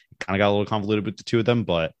 storylines. It kind of got a little convoluted with the 2 of them,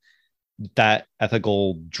 but that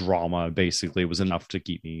ethical drama basically was enough to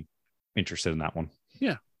keep me interested in that one.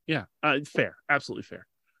 Yeah. Fair. Absolutely fair.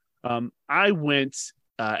 I went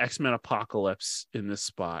X-Men Apocalypse in this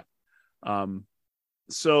spot.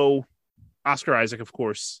 So Oscar Isaac, of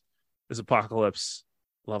course, is Apocalypse.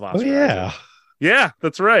 Love Oscar. Oh, yeah. Isaac. Yeah,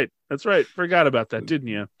 that's right. Forgot about that, didn't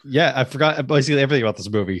you? Yeah, I forgot basically everything about this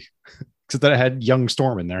movie because that it had young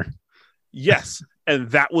Storm in there. Yes, and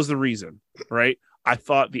that was the reason, right? I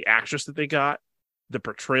thought the actress that they got, the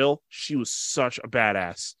portrayal, she was such a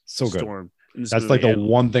badass. So good. Storm that's movie. Like the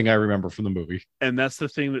one thing I remember from the movie. And that's the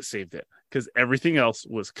thing that saved it, because everything else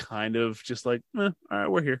was kind of just like, all right,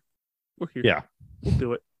 we're here. Yeah. We'll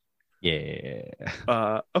do it.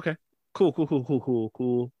 Yeah. Okay. Cool.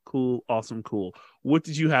 Awesome. Cool. What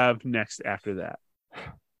did you have next after that?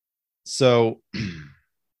 So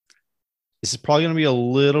this is probably going to be a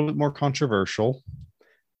little bit more controversial,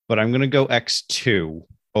 but I'm going to go X2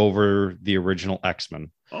 over the original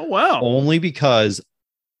X-Men. Oh, wow. Only because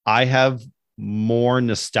I have more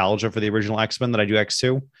nostalgia for the original X-Men than I do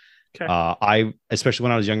X2. Okay. Especially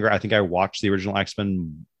when I was younger, I think I watched the original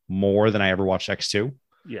X-Men more than I ever watched X2.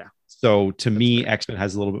 Yeah. So to me, X-Men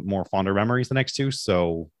has a little bit more fonder memories than X2.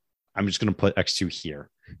 So I'm just going to put X2 here.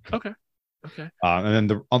 Okay. And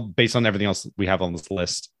then based on everything else we have on this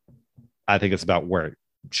list, I think it's about where it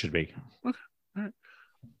should be. Okay. All right.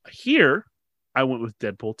 Here, I went with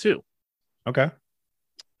Deadpool 2. Okay.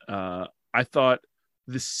 I thought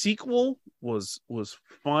the sequel was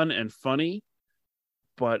fun and funny,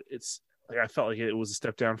 but I felt like it was a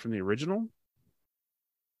step down from the original.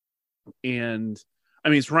 And I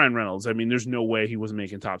mean, it's Ryan Reynolds. I mean, there's no way he wasn't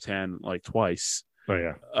making top 10 like twice. Oh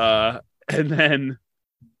yeah. And then,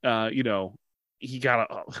 he got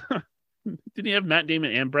didn't he have Matt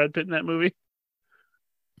Damon and Brad Pitt in that movie?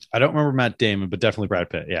 I don't remember Matt Damon, but definitely Brad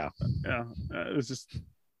Pitt. Yeah. Yeah. It was just,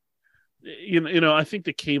 I think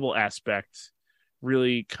the cable aspect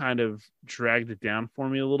really kind of dragged it down for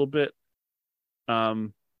me a little bit.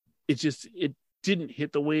 It didn't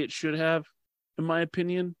hit the way it should have, in my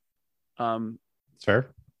opinion. It's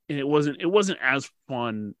fair. And it wasn't as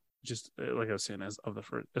fun just like I was saying, as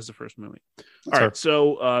the first movie. That's All right,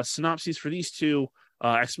 so synopses for these two: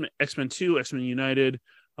 X-Men 2, X-Men United.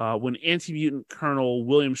 When anti-mutant Colonel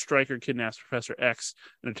William Stryker kidnaps Professor X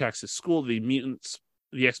and attacks his school, the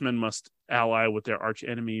X-Men must ally with their arch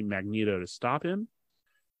enemy Magneto to stop him.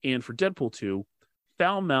 And for Deadpool 2,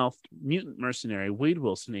 foul-mouthed mutant mercenary Wade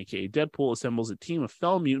Wilson, aka Deadpool, assembles a team of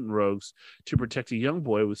fellow mutant rogues to protect a young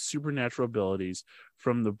boy with supernatural abilities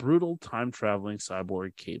from the brutal time-traveling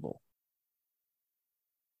cyborg Cable.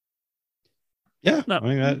 Yeah, No. I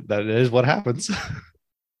mean that is what happens.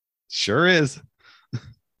 Sure is.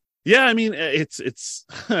 Yeah, I mean it's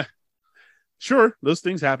sure those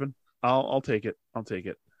things happen. I'll take it.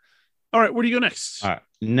 All right, where do you go next? All right.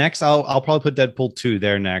 Next, I'll probably put Deadpool 2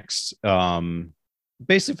 there next.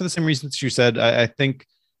 Basically for the same reasons you said. I think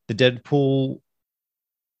the Deadpool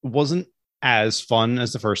wasn't as fun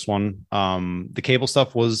as the first one. The Cable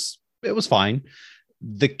stuff was fine.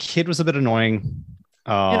 The kid was a bit annoying.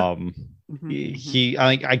 I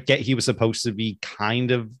get he was supposed to be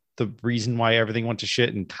kind of the reason why everything went to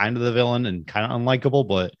shit and kind of the villain and kind of unlikable,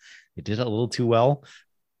 but it did it a little too well.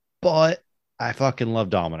 But I fucking love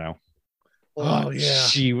Domino. Oh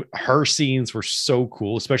yeah, her scenes were so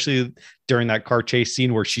cool, especially during that car chase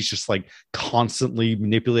scene where she's just like constantly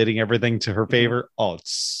manipulating everything to her favor. Oh,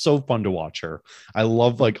 it's so fun to watch her. I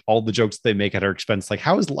love like all the jokes they make at her expense. Like,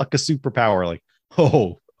 how is luck a superpower? Like,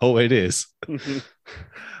 oh, it is.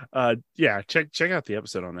 Yeah, check out the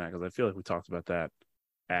episode on that because I feel like we talked about that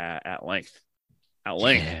at length.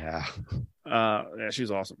 Yeah, she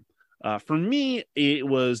was awesome. For me, it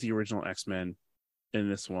was the original X-Men in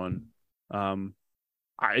this one.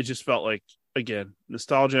 I just felt like, again,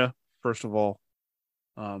 nostalgia, first of all.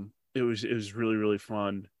 It was really, really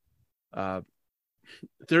fun.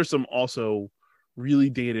 There's some also really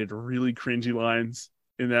dated, really cringy lines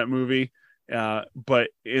in that movie. But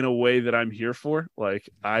in a way that I'm here for. Like,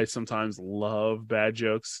 I sometimes love bad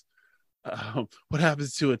jokes. What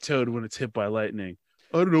happens to a toad when it's hit by lightning?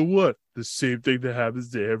 I don't know what. The same thing that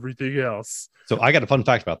happens to everything else. So I got a fun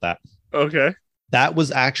fact about that. Okay. That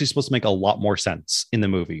was actually supposed to make a lot more sense in the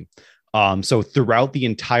movie. So throughout the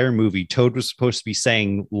entire movie, Toad was supposed to be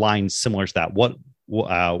saying lines similar to that. What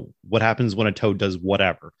happens when a toad does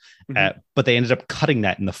whatever? Mm-hmm. But they ended up cutting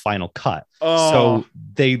that in the final cut. Oh. So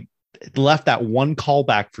they left that one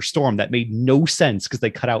callback for Storm that made no sense because they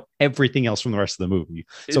cut out everything else from the rest of the movie.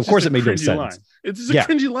 So of course it made no sense. Line. It's just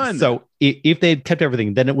a cringy line. So if they had kept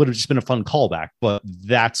everything, then it would have just been a fun callback. But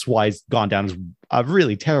that's why it's gone down as a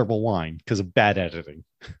really terrible line because of bad editing.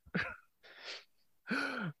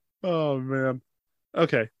 Oh man.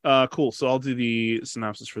 Okay. Cool. So I'll do the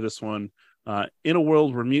synopsis for this one. In a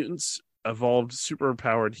world where mutants, evolved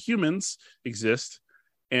superpowered humans exist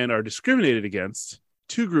and are discriminated against,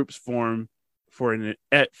 two groups form for an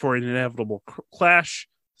inevitable clash: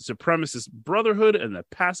 the supremacist Brotherhood and the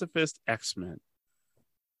pacifist X-Men.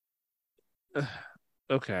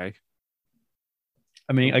 Okay.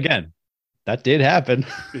 I mean, again, that did happen.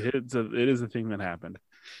 It is a thing that happened.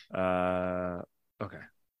 Okay.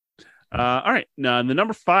 All right. Now in the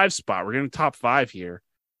number 5 spot, we're going to top 5 here.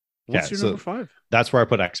 What's your number 5? That's where I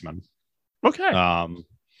put X-Men. Okay.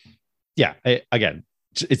 Again,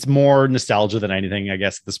 it's more nostalgia than anything, I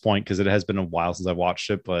guess, at this point, because it has been a while since I've watched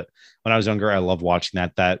it. But when I was younger, I loved watching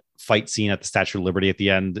that fight scene at the Statue of Liberty at the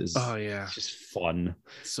end is just fun.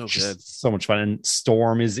 So just good. So much fun. And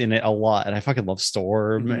Storm is in it a lot. And I fucking love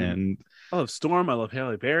Storm. Mm-hmm. And I love Storm. I love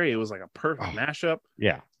Halle Berry. It was like a perfect mashup.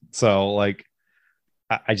 Yeah. So like,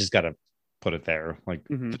 I just got to put it there. Like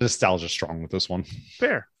mm-hmm. The nostalgia strong with this one.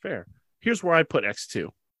 Fair. Here's where I put X2.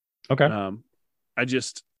 Okay.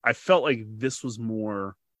 I felt like this was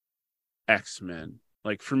more X-Men.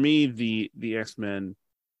 Like for me, the X-Men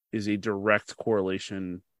is a direct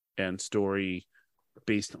correlation and story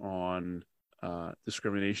based on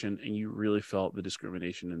discrimination, and you really felt the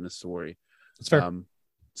discrimination in this story. That's fair.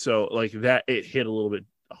 So like that, it hit a little bit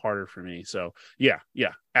harder for me. So yeah,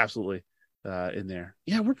 absolutely. In there.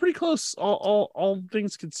 Yeah, we're pretty close. All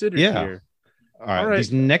things considered here. All right.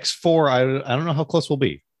 These next 4, I don't know how close we'll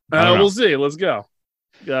be. We'll see. Let's go.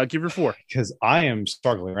 Give her 4. Because I am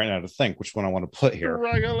struggling right now to think which one I want to put here.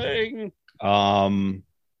 Struggling.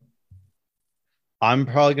 I'm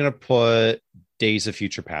probably gonna put Days of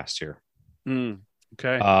Future Past here.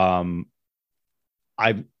 Okay. I'm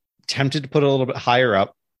tempted to put it a little bit higher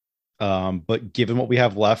up. But given what we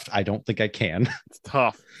have left, I don't think I can. It's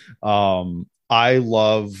tough. I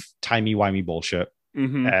love timey-wimey bullshit.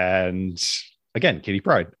 Mm-hmm. And again, Kitty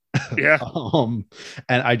Pryde. Yeah. And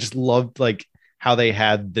I just loved like how they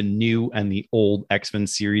had the new and the old X-Men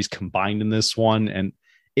series combined in this one. And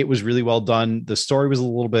It was really well done. The story was a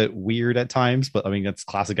little bit weird at times, but I mean, that's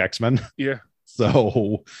classic X-Men. Yeah.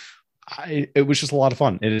 So it was just a lot of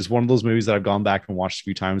fun. It is one of those movies that I've gone back and watched a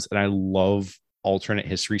few times, and I love alternate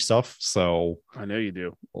history stuff. So I know you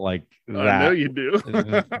do. Like that, I know you do.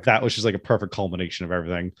 that was just like a perfect culmination of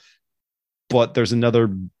everything. But there's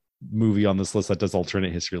another movie on this list that does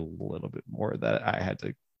alternate history a little bit more that I had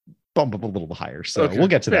to bump up a little high. So we'll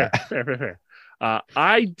get to that. Fair.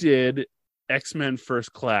 I did X-Men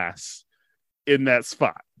First Class in that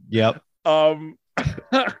spot. Yep. And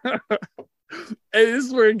this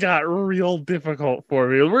is where it got real difficult for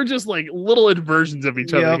me. We're just like little inversions of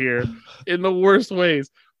each other here in the worst ways.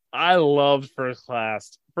 I loved First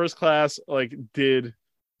Class. First Class like did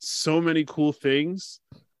so many cool things.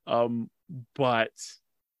 But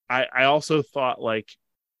I also thought like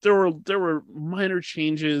there were minor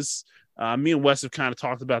changes. Me and Wes have kind of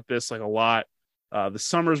talked about this like a lot. The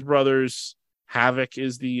Summers brothers, Havoc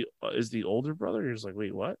is the older brother. He was like,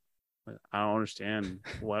 wait, what? I don't understand.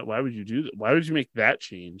 Why would you do that? Why would you make that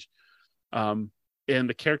change? And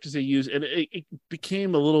the characters they use, and it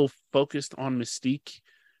became a little focused on Mystique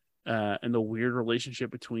and the weird relationship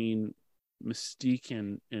between Mystique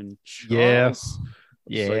and Charles.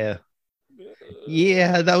 Yeah.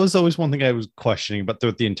 Yeah, that was always one thing I was questioning, but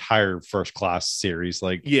throughout the entire First Class series,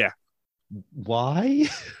 like, why?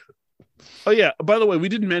 Oh yeah. By the way, we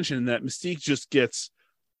didn't mention that Mystique just gets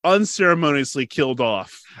unceremoniously killed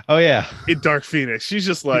off. Oh yeah, in Dark Phoenix, she's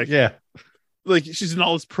just like, like she's in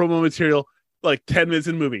all this promo material, like 10 minutes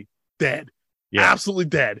in the movie, dead, absolutely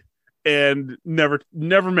dead, and never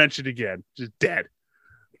mentioned again, just dead.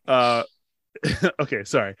 Okay,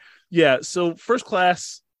 sorry. Yeah, so First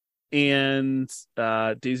Class and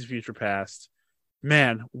Days of Future Past,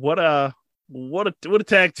 man, what a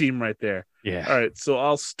tag team right there. Yeah. All right, so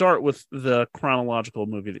I'll start with the chronological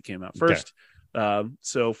movie that came out first.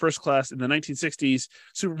 So First Class in the 1960s,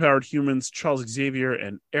 superpowered humans Charles Xavier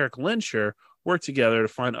and Eric Lensher work together to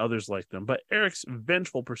find others like them, but Eric's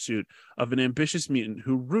vengeful pursuit of an ambitious mutant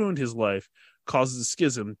who ruined his life causes a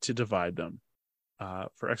schism to divide them.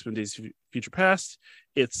 For X-Men Days of Future Past,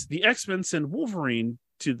 it's the X-Men send Wolverine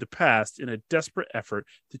to the past in a desperate effort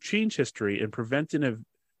to change history and prevent an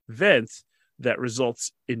event that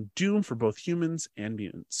results in doom for both humans and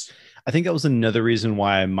mutants. I think that was another reason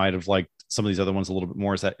why I might have liked some of these other ones a little bit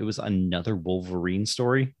more, is that it was another Wolverine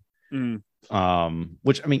story. Which,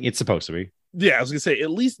 I mean, it's supposed to be. Yeah, I was gonna say,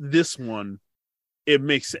 at least this one, it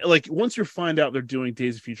makes like once you find out they're doing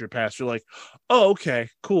Days of Future Past, you're like, oh, okay,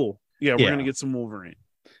 cool. Yeah, we're gonna get some Wolverine.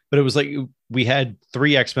 But it was like we had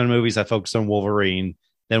 3 X-Men movies that focused on Wolverine.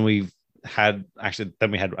 Then we had I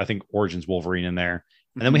think Origins Wolverine in there.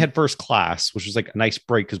 And then we had First Class, which was like a nice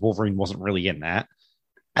break because Wolverine wasn't really in that.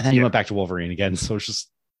 And then he went back to Wolverine again. So it was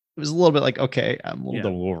a little bit like, okay, I'm a little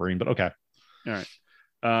done with Wolverine, but okay. All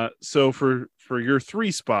right. So for your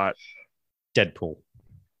 3 spot, Deadpool.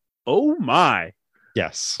 Oh my.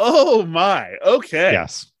 Yes. Oh my. Okay.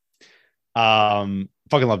 Yes. Fucking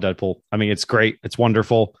love Deadpool. I mean, it's great. It's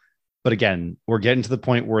wonderful. But again, we're getting to the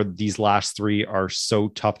point where these last 3 are so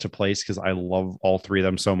tough to place because I love all 3 of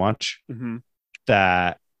them so much.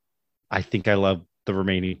 That I think I love the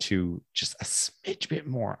remaining 2 just a smidge bit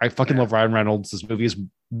more. I fucking love Ryan Reynolds. This movie is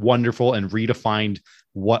wonderful and redefined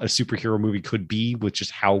what a superhero movie could be, with just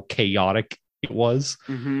how chaotic it was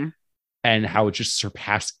and how it just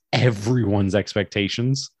surpassed everyone's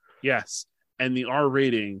expectations. Yes. And the R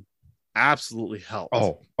rating absolutely helped.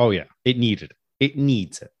 Oh yeah. It needed it. It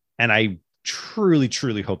needs it. And I truly,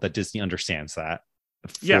 truly hope that Disney understands that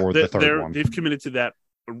for the third one. They've committed to that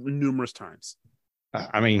numerous times.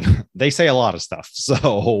 I mean, they say a lot of stuff.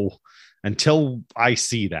 So until I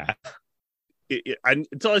see that,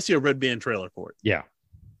 until I see a Red Band trailer for it. Yeah.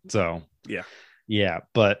 So yeah.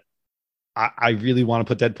 But I really want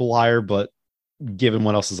to put Deadpool higher, but given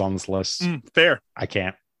what else is on this list, fair. I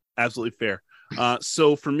can't. Absolutely fair.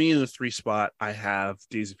 So for me in the 3 spot, I have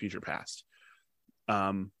Days of Future Past.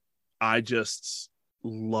 I just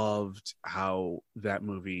loved how that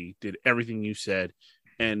movie did everything you said.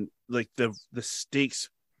 And like the stakes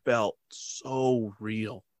felt so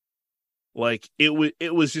real. Like it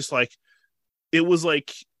was just like, it was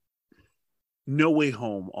like No Way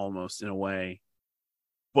Home almost in a way,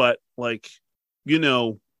 but like,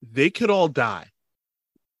 they could all die.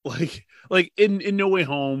 Like in No Way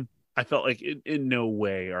Home, I felt like in no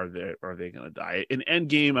way are they going to die. In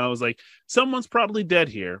Endgame, I was like, someone's probably dead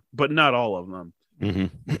here, but not all of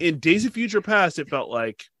them. In Days of Future Past, it felt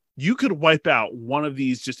like you could wipe out one of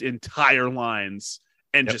these just entire lines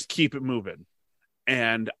and just keep it moving.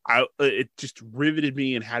 And it just riveted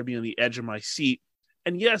me and had me on the edge of my seat.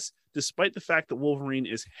 And yes, despite the fact that Wolverine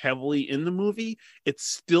is heavily in the movie, it's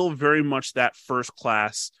still very much that First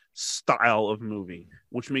Class style of movie,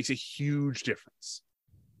 which makes a huge difference.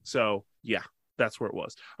 So yeah, that's where it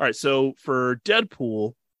was. All right, so for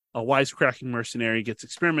Deadpool, a wisecracking mercenary gets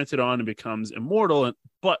experimented on and becomes immortal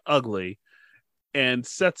but ugly, and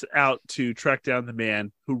sets out to track down the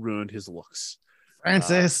man who ruined his looks.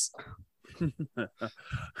 Francis. I'm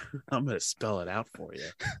gonna spell it out for you.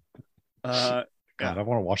 God, I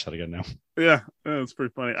want to watch that again now. Yeah, it's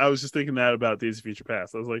pretty funny. I was just thinking that about Days of Future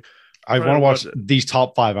Past. I was like, I want to watch these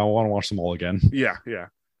top 5. I want to watch them all again. Yeah.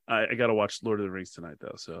 I got to watch Lord of the Rings tonight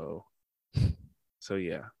though. So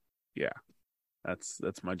yeah. That's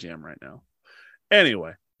my jam right now.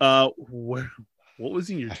 Anyway, what was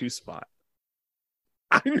in your 2 spot?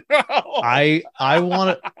 I know.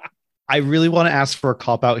 I really want to ask for a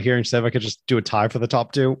cop out here instead if I could just do a tie for the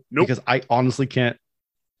top 2. Nope. Because I honestly can't.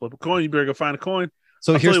 Flip a coin. You better go find a coin.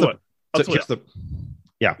 So here's the.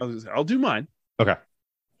 Yeah. I'll do mine. Okay.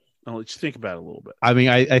 I'll let you think about it a little bit. I mean,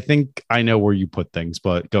 I think I know where you put things,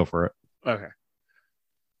 but go for it. Okay.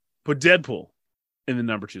 Put Deadpool in the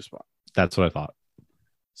number 2 spot. That's what I thought.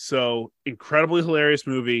 So incredibly hilarious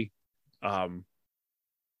movie.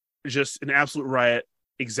 Just an absolute riot.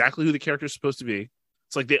 Exactly who the character is supposed to be.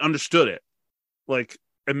 It's like they understood it. Like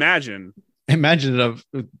imagine a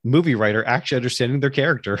movie writer actually understanding their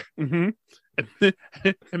character. Mm-hmm.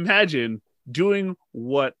 Imagine doing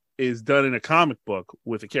what is done in a comic book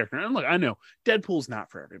with a character. And look, I know Deadpool's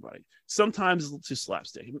not for everybody. Sometimes it's just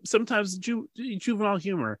slapstick. Sometimes juvenile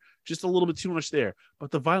humor, just a little bit too much there.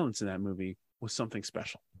 But the violence in that movie was something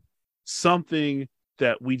special. Something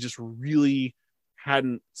that we just really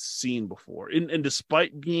hadn't seen before. And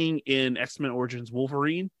despite being in X-Men Origins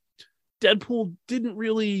Wolverine, Deadpool didn't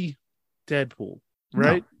really Deadpool,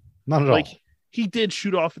 right? No, not at all. He did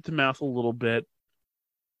shoot off at the mouth a little bit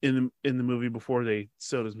in the movie before they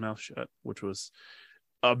sewed his mouth shut, which was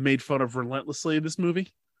made fun of relentlessly in this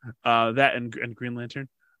movie. That and Green Lantern.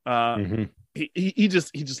 He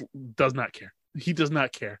just does not care. He does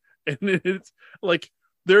not care. And it's like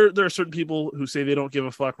there are certain people who say they don't give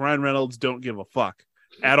a fuck. Ryan Reynolds don't give a fuck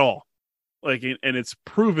at all. Like, and it's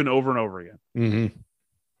proven over and over again.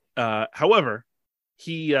 However,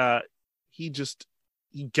 he gets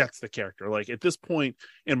the character. Like at this point,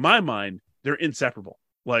 in my mind, they're inseparable.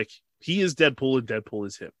 Like he is Deadpool and Deadpool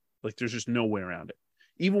is him. Like there's just no way around it.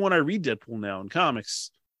 Even when I read Deadpool now in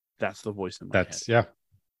comics, that's the voice in my head. Yeah.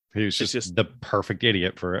 He was just the perfect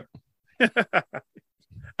idiot for it.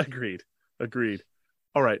 Agreed.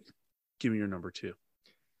 All right. Give me your number 2.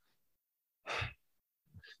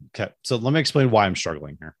 Okay. So let me explain why I'm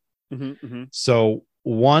struggling here. So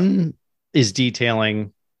one is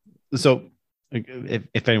detailing. So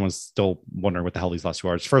if anyone's still wondering what the hell these last 2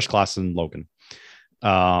 are, it's First Class and Logan.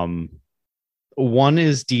 One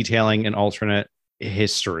is detailing an alternate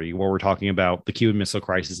history where we're talking about the Cuban Missile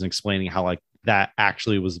Crisis and explaining how like that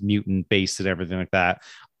actually was mutant based and everything like that.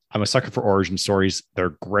 I'm a sucker for origin stories.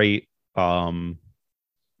 They're great. And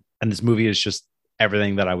this movie is just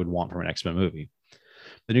everything that I would want from an X-Men movie.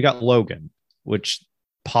 Then you got Logan, which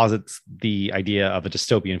posits the idea of a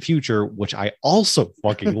dystopian future, which I also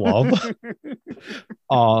fucking love.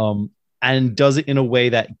 And does it in a way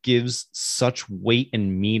that gives such weight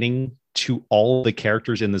and meaning to all the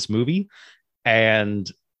characters in this movie and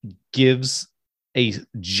gives a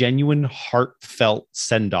genuine heartfelt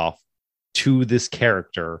send-off to this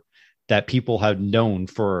character that people have known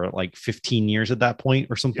for like 15 years at that point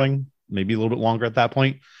or something, maybe a little bit longer at that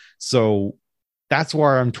point. So that's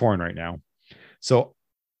where I'm torn right now. So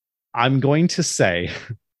I'm going to say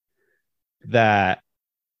that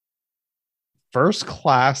First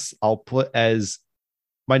Class I'll put as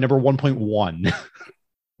my number 1.1,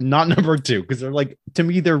 not number 2, because they're like, to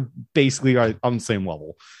me, they're basically on the same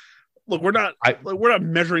level. Look, we're not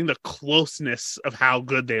measuring the closeness of how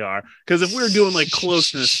good they are. Because if we were doing like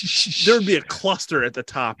closeness, there would be a cluster at the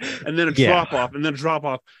top, and then a drop off, and then a drop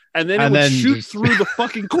off, and then it would shoot through the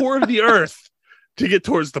fucking core of the earth to get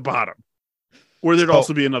towards the bottom, where there'd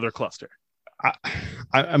also be another cluster.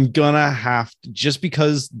 I'm gonna have to, just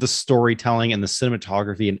because the storytelling and the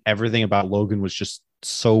cinematography and everything about Logan was just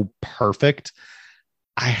so perfect.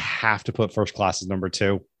 I have to put First Class as number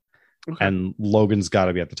 2, and Logan's got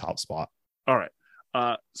to be at the top spot. All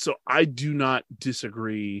right. So I do not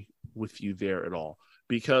disagree with you there at all,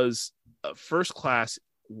 because First Class,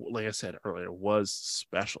 like I said earlier, was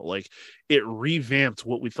special. Like it revamped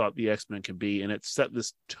what we thought the X-Men could be, and it set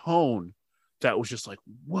this tone that was just like,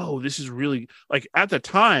 whoa, this is really, like, at the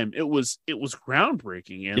time it was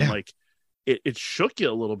groundbreaking, and like it shook you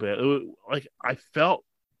a little bit. Like I felt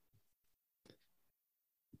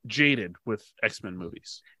jaded with X-Men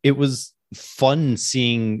movies. It was fun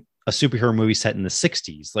seeing a superhero movie set in the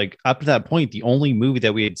 60s. Like up to that point, the only movie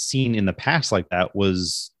that we had seen in the past like that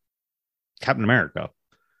was Captain America,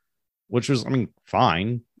 which was, I mean,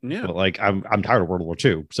 fine. Yeah. But like I'm tired of World War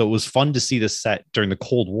II. So it was fun to see this set during the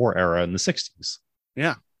Cold War era in the 60s.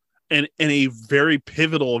 Yeah. And a very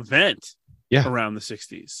pivotal event around the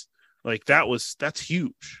 60s. Like that's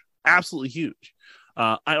huge. Absolutely huge.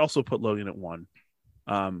 I also put Logan at 1.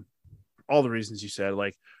 All the reasons you said,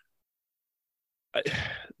 like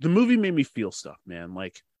the movie made me feel stuff, man.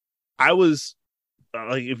 Like I was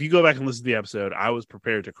like, if you go back and listen to the episode, I was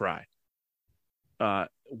prepared to cry.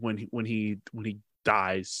 When he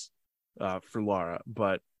dies for Lara,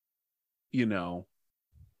 but you know,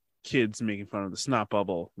 kids making fun of the snot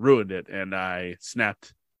bubble ruined it, and I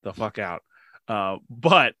snapped the fuck out.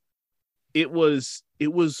 But it was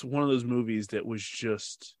one of those movies that was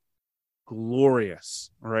just glorious,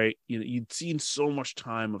 right? You'd seen so much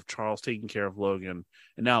time of Charles taking care of Logan,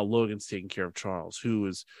 and now Logan's taking care of Charles,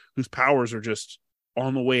 whose powers are just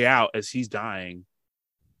on the way out as he's dying.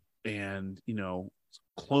 And you know,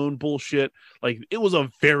 clone bullshit. Like it was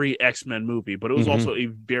a very X-Men movie, but it was also a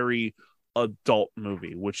very adult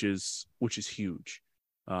movie, which is huge.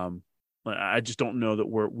 I just don't know that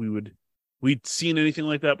we'd seen anything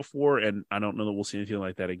like that before, and I don't know that we'll see anything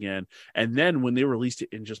like that again. And then when they released it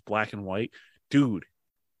in just black and white, dude,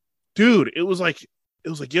 it was like,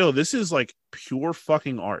 yo, this is like pure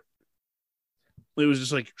fucking art. It was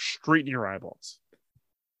just like straight in your eyeballs.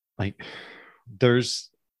 Like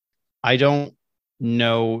I don't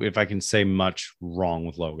know if I can say much wrong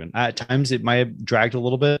with Logan. At times it might have dragged a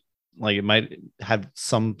little bit. Like it might have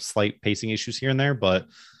some slight pacing issues here and there, but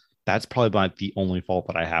that's probably about the only fault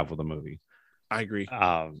that I have with the movie. I agree.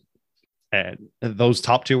 And those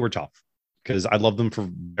top two were tough because I love them for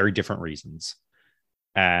very different reasons,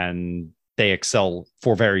 and they excel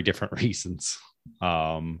for very different reasons.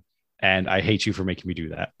 And I hate you for making me do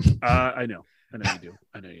that. I know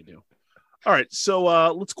you do. All right,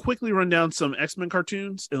 so let's quickly run down some X-Men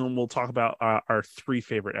cartoons, and then we'll talk about our 3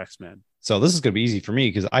 favorite X-Men. So this is going to be easy for me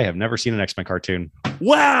because I have never seen an X-Men cartoon.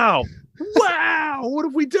 Wow! What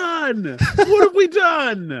have we done?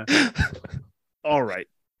 All right.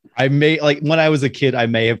 I may, like, when I was a kid, I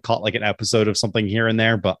may have caught like an episode of something here and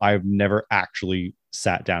there, but I've never actually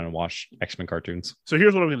sat down and watched X-Men cartoons. So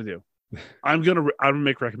here's what I'm going to do. I'm going to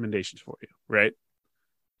make recommendations for you, right?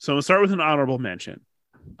 So I'm going to start with an honorable mention.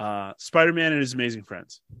 Spider-Man and His Amazing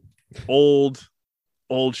Friends. Old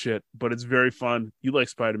shit, but it's very fun. You like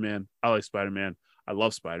Spider-Man. I like Spider-Man. I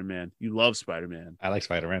love Spider-Man. You love Spider-Man. I like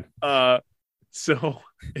Spider-Man. So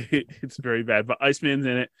it's very bad, but Iceman's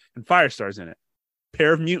in it and Firestar's in it.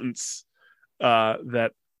 Pair of mutants.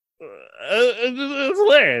 That it's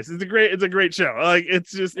hilarious. It's a great show. Like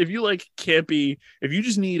it's just, if you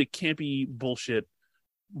just need a campy bullshit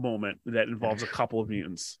moment that involves a couple of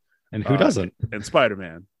mutants. And who doesn't? And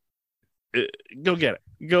Spider-Man. Go get it.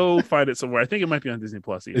 Go find it somewhere. I think it might be on Disney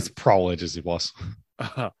Plus. It's probably Disney Plus.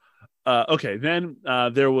 Okay. Then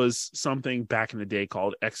there was something back in the day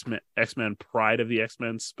called X-Men Pride of the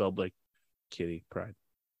X-Men, spelled like Kitty Pride.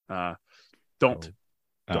 Don't.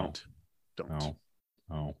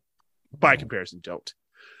 By comparison, don't.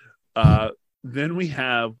 Then we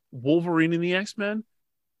have Wolverine and the X-Men.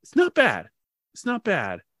 It's not bad.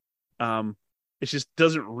 It just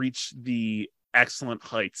doesn't reach the excellent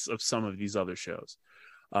heights of some of these other shows.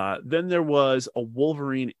 Then there was a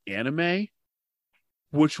Wolverine anime,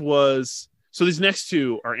 which was, so these next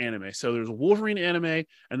two are anime. So there's a Wolverine anime, and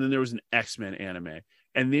then there was an X-Men anime,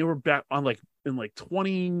 and they were back on in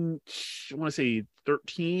 20, I want to say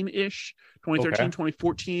 13-ish, 2013,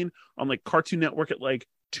 2014 on like Cartoon Network at like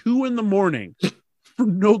 2 a.m. for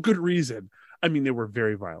no good reason. I mean, they were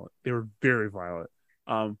very violent.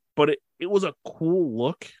 But it was a cool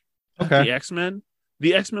look at the X-Men.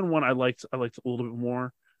 The X-Men one I liked a little bit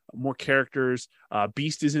more characters.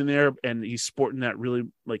 Beast is in there, and he's sporting that really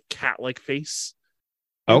like cat-like face.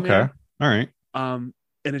 Okay. There. All right. And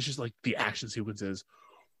it's just like the action sequences.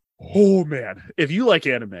 Oh man, if you like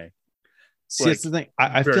anime, see, that's the thing.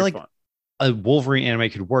 I feel like a Wolverine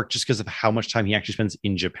anime could work just because of how much time he actually spends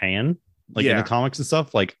in Japan, like in the comics and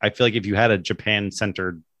stuff. Like, I feel like if you had a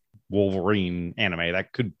Japan-centered Wolverine anime,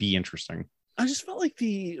 that could be interesting. I just felt like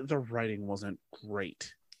the writing wasn't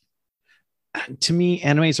great. To me,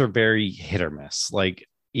 animes are very hit or miss. Like,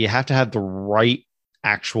 you have to have the right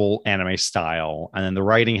actual anime style, and then the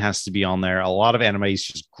writing has to be on there. A lot of anime is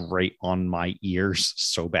just great on my ears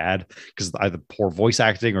so bad because either poor voice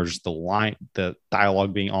acting or just the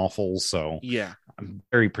dialogue being awful. So yeah, I'm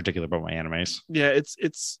very particular about my animes. Yeah,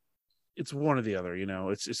 it's it's one or the other.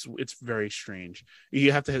 It's very strange.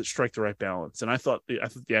 You have to strike the right balance, and I thought the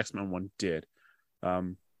X-Men one did.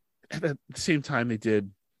 At the same time, they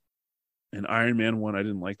did an Iron Man one. I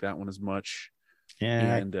didn't like that one as much.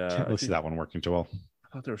 Yeah, and I can't really see that one working too well.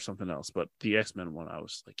 I thought there was something else, but the X-Men one, I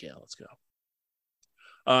was like, yeah, let's go.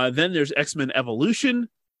 Then there's X-Men Evolution.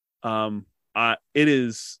 It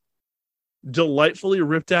is delightfully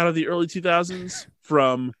ripped out of the early 2000s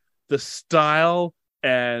from the style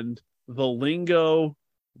and the lingo,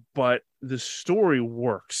 but the story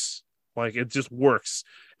works. Like, it just works.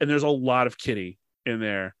 And there's a lot of Kitty in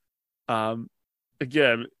there.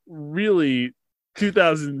 Again, really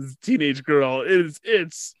 2000s teenage girl.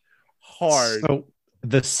 It's hard. So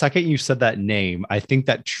the second you said that name, I think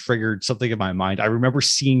that triggered something in my mind. I remember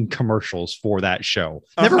seeing commercials for that show.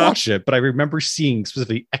 Never watched it, but I remember seeing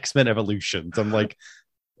specifically X-Men Evolutions. I'm like,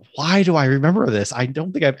 why do I remember this? I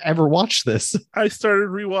don't think I've ever watched this. I started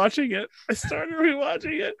rewatching it.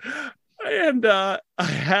 And I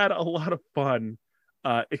had a lot of fun,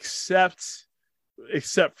 except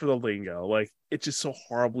for the lingo. Like, it's just so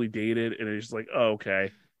horribly dated, and it's just like, oh, okay,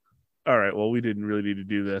 all right, well, we didn't really need to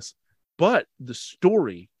do this. But the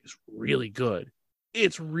story is really good.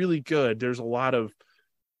 It's really good. There's a lot of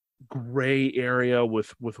gray area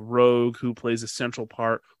with Rogue, who plays a central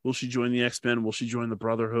part. Will she join the X-Men? Will she join the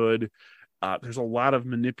Brotherhood? There's a lot of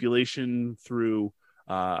manipulation through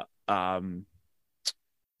Mystique.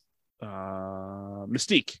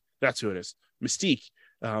 That's who it is. Mystique,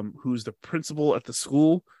 who's the principal at the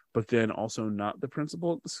school, but then also not the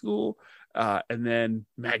principal at the school. And then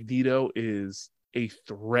Magneto is a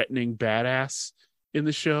threatening badass in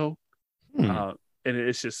the show. And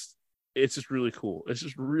it's just really cool. It's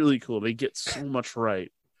just really cool. They get so much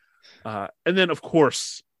right. And then, of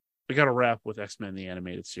course, we got to wrap with X-Men the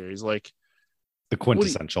animated series, like the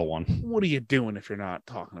quintessential one. What are you doing if you're not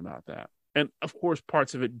talking about that? And of course,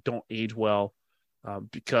 parts of it don't age well,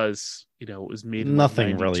 because it was made in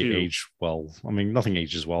nothing really aged well. I mean, nothing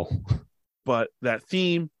ages well. But that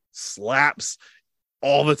theme slaps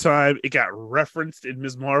all the time. It got referenced in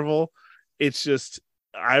Ms. Marvel. It's just,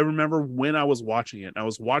 I remember when I was watching it, I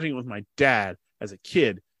was watching it with my dad as a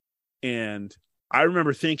kid, and I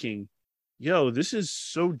remember thinking, yo, this is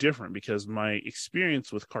so different, because my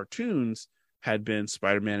experience with cartoons had been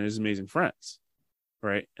Spider-Man and His Amazing Friends,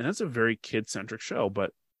 right? And that's a very kid-centric show,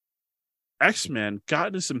 but X-Men got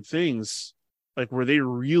into some things like where they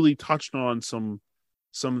really touched on some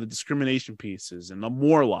of the discrimination pieces, and the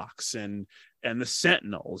Morlocks and the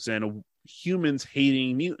Sentinels, and humans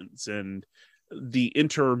hating mutants, and the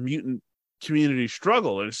inter-mutant community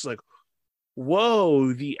struggle. And it's like,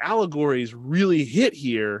 whoa, the allegories really hit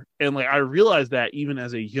here. And like, I realized that even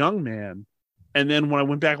as a young man. And then when I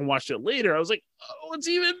went back and watched it later, I was like, oh, it's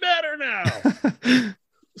even better now.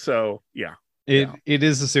 So yeah. It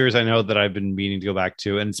is a series I know that I've been meaning to go back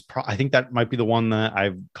to, and it's I think that might be the one that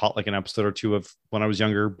I've caught like an episode or two of when I was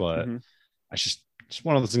younger, but I just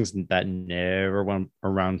one of those things that never went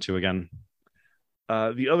around to again.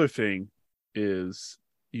 The other thing is,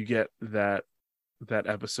 you get that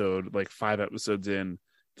episode like 5 episodes in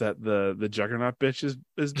that the Juggernaut bitch is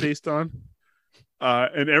based on.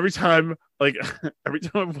 And every time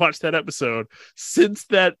I've watched that episode since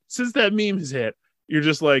that meme has hit, you're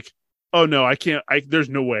just like, oh no, I can't. There's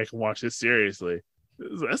no way I can watch this seriously.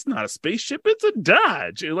 That's not a spaceship; it's a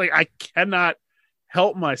Dodge. Like, I cannot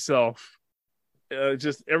help myself.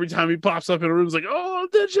 Just every time he pops up in a room, it's like, oh,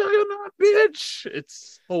 the Juggernaut bitch.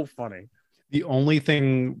 It's so funny. The only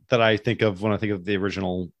thing that I think of when I think of the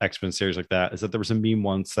original X-Men series like that is that there was a meme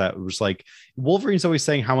once that was like, Wolverine's always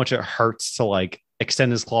saying how much it hurts to like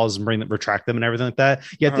extend his claws and retract them and everything like that.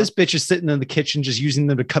 Yet this bitch is sitting in the kitchen just using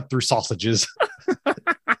them to cut through sausages.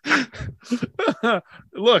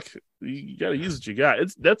 Look, you got to use what you got.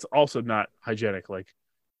 That's also not hygienic, like,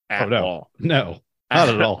 at all. No, not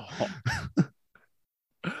at all.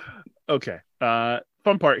 Okay.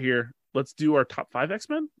 Fun part here. Let's do our top 5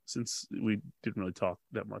 X-Men, since we didn't really talk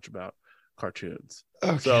that much about cartoons.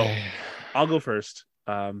 Okay. So I'll go first.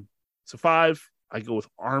 So 5, I go with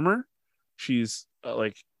Armor. She's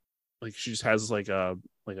like she just has like a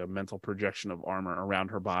mental projection of armor around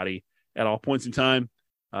her body at all points in time.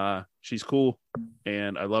 She's cool,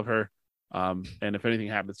 and I love her. And if anything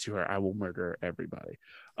happens to her, I will murder everybody.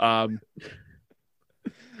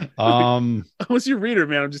 Once you read her,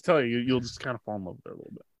 man, I'm just telling you, you'll just kind of fall in love with her a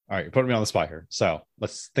little bit. All right, you're putting me on the spot here. So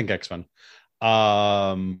let's think X-Men.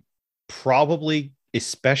 Probably,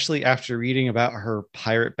 especially after reading about her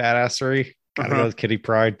pirate badassery, gotta go with Kitty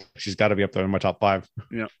Pryde. She's got to be up there in my top 5.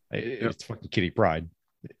 Yeah, it's fucking Kitty Pryde.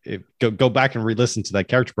 Go back and re-listen to that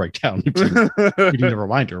character breakdown if you need a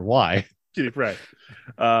reminder why. Kitty Pryde.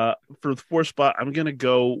 For the fourth spot, I'm gonna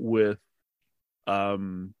go with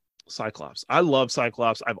Cyclops. I love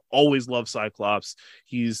Cyclops. I've always loved Cyclops.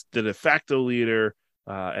 He's the de facto leader.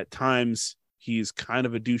 At times, he's kind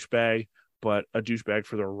of a douchebag, but a douchebag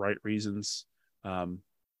for the right reasons.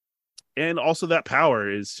 And also that power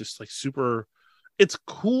is just like super. It's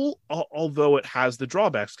cool, although it has the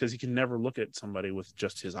drawbacks because he can never look at somebody with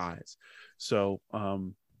just his eyes. So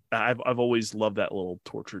I've always loved that little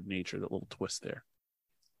tortured nature, that little twist there.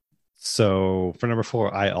 So for number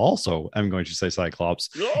 4, I also am going to say Cyclops.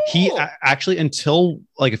 Oh! He actually, until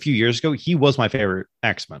like a few years ago, he was my favorite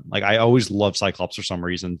X-Men. Like I always loved Cyclops for some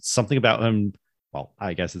reason. Something about him. Well,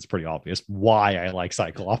 I guess it's pretty obvious why I like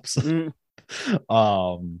Cyclops.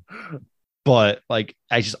 But like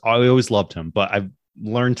I always loved him. But I've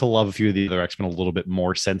learned to love a few of the other X-Men a little bit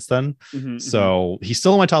more since then. So he's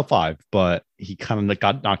still in my top 5, but he kind of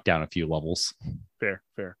got knocked down a few levels. Fair.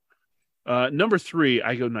 Number 3,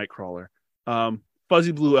 I go Nightcrawler.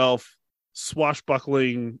 Fuzzy blue elf,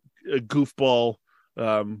 swashbuckling goofball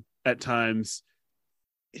at times.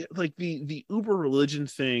 Like the uber religion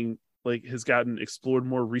thing like has gotten explored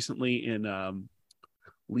more recently in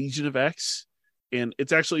Legion of X. And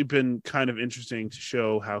it's actually been kind of interesting to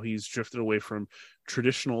show how he's drifted away from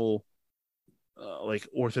traditional like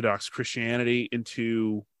Orthodox Christianity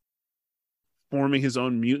into forming his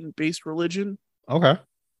own mutant-based religion. Okay.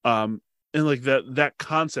 And like that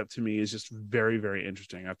concept to me is just very, very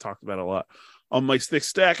interesting. I've talked about it a lot on Mike's Thick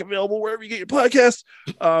Stack, available wherever you get your podcast.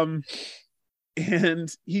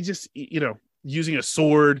 And he just, using a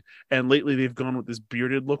sword, and lately they've gone with this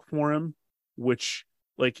bearded look for him, which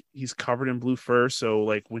like he's covered in blue fur. So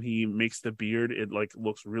like when he makes the beard, it like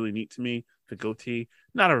looks really neat to me. The goatee,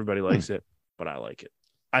 not everybody likes it, but I like it.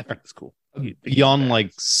 I think it's cool. Beyond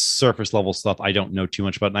like surface level stuff, I don't know too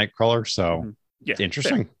much about Nightcrawler, so it's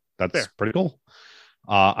interesting. Fair. That's pretty cool.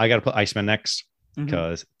 I got to put Iceman next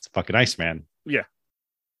because it's fucking Iceman. Yeah.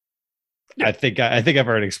 I think I've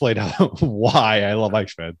already explained why I love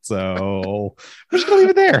Iceman, so we're just gonna leave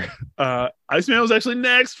it there. Iceman was actually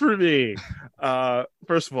next for me.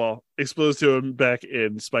 First of all, exposed to him back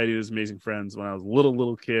in Spidey and His Amazing Friends when I was a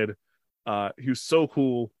little kid. He was so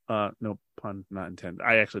cool. No pun not intended.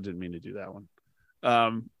 I actually didn't mean to do that one.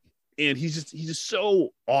 And he's just so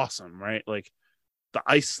awesome, right? Like the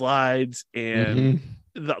ice slides and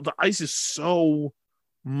the ice is so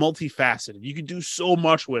multifaceted. You can do so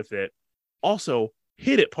much with it. Also,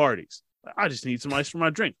 hit at parties. I just need some ice for my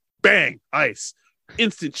drink. Bang, ice,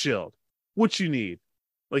 instant chilled. What you need?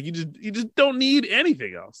 Like you just don't need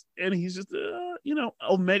anything else. And he's just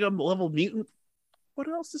Omega level mutant. What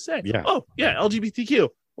else to say? Yeah. Oh yeah, LGBTQ.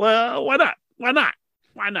 Well, why not? Why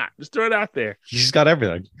not? Just throw it out there. He's got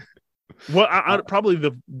everything. Well, I probably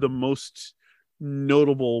the most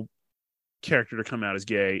notable character to come out as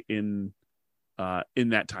gay in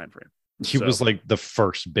that time frame. He was like the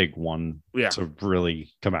first big one to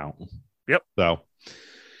really come out. Yep. So, all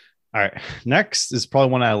right. Next is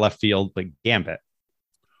probably one out of left field, but Gambit.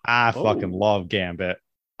 I fucking love Gambit.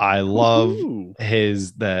 I love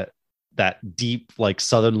that deep like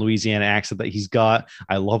Southern Louisiana accent that he's got.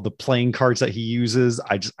 I love the playing cards that he uses.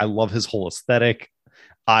 I love his whole aesthetic.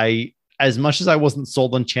 As much as I wasn't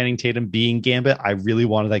sold on Channing Tatum being Gambit, I really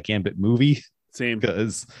wanted that Gambit movie. Same.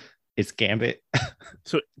 Because it's Gambit.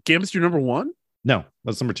 So Gambit's your number 1? No,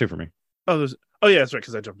 that's number 2 for me. Yeah, that's right,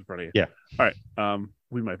 because I jumped in front of you. Yeah. All right.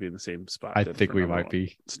 We might be in the same spot. I think we might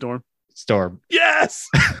be. Storm. Yes.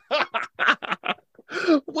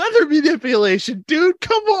 Weather manipulation, dude.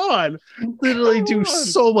 Come on. Literally do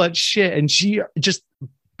so much shit, and she just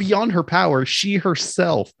beyond her power. She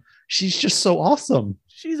herself. She's just so awesome.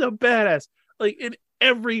 She's a badass, like in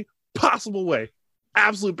every possible way.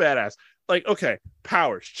 Absolute badass. Like, okay,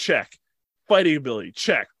 powers, check. Fighting ability,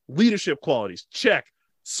 check. Leadership qualities, check.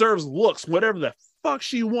 Serves looks, whatever the fuck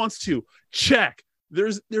she wants to, check.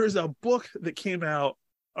 There's a book that came out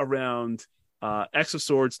around X of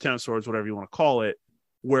Swords, Ten of Swords, whatever you want to call it,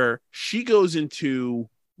 where she goes into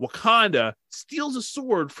Wakanda, steals a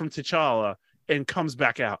sword from T'Challa, and comes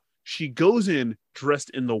back out. She goes in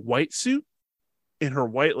dressed in the white suit, in her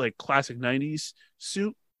white, like classic 90s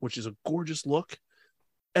suit, which is a gorgeous look.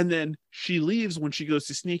 And then she leaves when she goes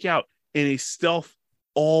to sneak out in a stealth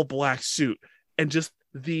all black suit. And just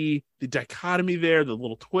the dichotomy there, the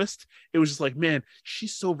little twist, it was just like, man,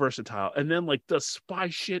 she's so versatile. And then like does spy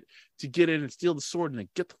shit to get in and steal the sword and then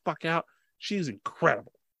get the fuck out. She's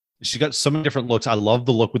incredible. She got so many different looks. I love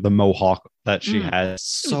the look with the mohawk that she has.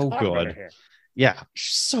 So good. Yeah,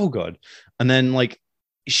 so good. And then like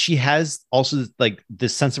she has also like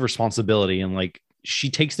this sense of responsibility, and like she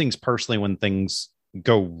takes things personally when things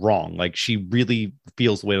go wrong. Like she really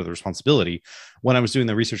feels the weight of the responsibility. When I was doing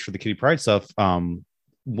the research for the Kitty Pryde stuff,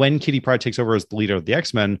 when Kitty Pryde takes over as the leader of the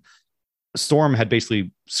X-Men, Storm had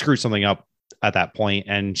basically screwed something up at that point,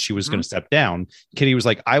 and she was going to step down. Kitty was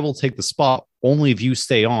like, I will take the spot only if you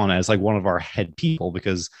stay on as like one of our head people,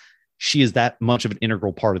 because she is that much of an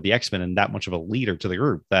integral part of the X-Men and that much of a leader to the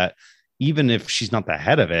group that even if she's not the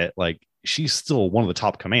head of it, like she's still one of the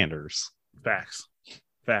top commanders. Facts.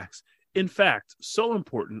 In fact, so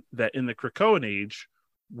important that in the Krakoan age,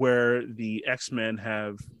 where the X-Men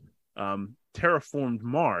have terraformed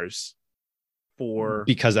Mars for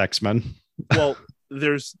because X-Men. Well,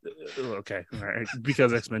 there's okay, all right,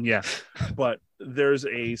 because X-Men, yeah, but there's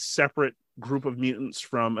a separate group of mutants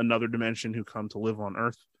from another dimension who come to live on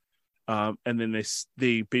Earth, and then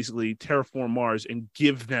they basically terraform Mars and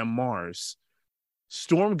give them Mars.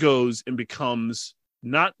 Storm goes and becomes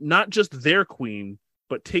not just their queen,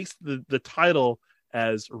 but takes the title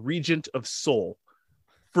as Regent of Sol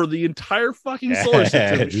for the entire fucking solar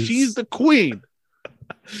system. She's the queen.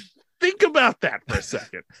 Think about that for a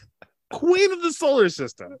second. Queen of the solar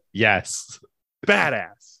system. Yes.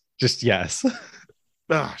 Badass. Just yes.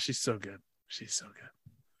 Oh, she's so good.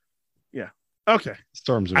 Yeah. Okay.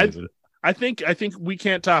 Storm's amazing. I think we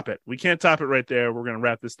can't top it. We can't top it right there. We're gonna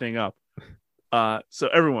wrap this thing up. So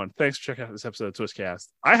everyone, thanks for checking out this episode of Twistcast.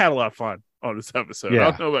 I had a lot of fun on this episode. Yeah.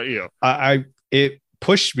 I don't know about you. It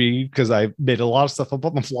pushed me because I made a lot of stuff up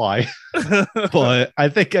on the fly, but I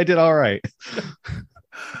think I did all right.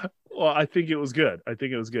 Well, I think it was good.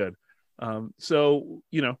 So,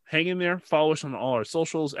 hang in there. Follow us on all our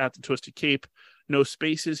socials at The Twisted Cape. No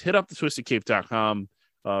spaces. Hit up thetwistedcape.com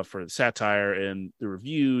for the satire and the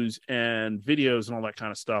reviews and videos and all that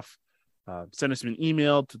kind of stuff. Send us an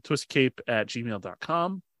email to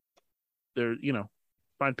twistedcape@gmail.com. There,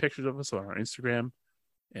 find pictures of us on our Instagram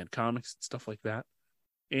and comics and stuff like that.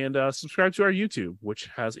 And subscribe to our YouTube, which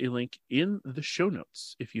has a link in the show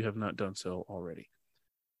notes if you have not done so already.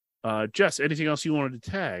 Jess, anything else you wanted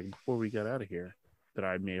to tag before we got out of here that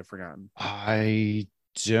I may have forgotten? I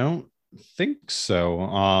don't think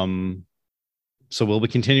so. So we'll be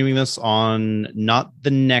continuing this on not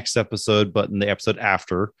the next episode, but in the episode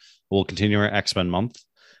after. We'll continue our X-Men month.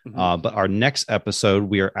 But our next episode,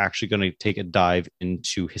 we are actually going to take a dive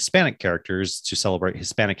into Hispanic characters to celebrate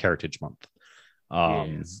Hispanic Heritage Month.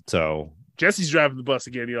 Yes. So Jesse's driving the bus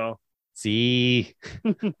again, y'all. See,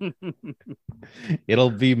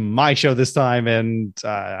 it'll be my show this time, and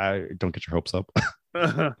I don't get your hopes up.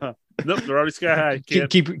 Nope, they're already sky high.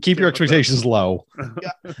 Keep your expectations low.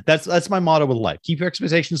 That's my motto with life. Keep your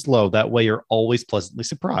expectations low. That way, you're always pleasantly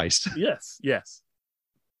surprised. Yes.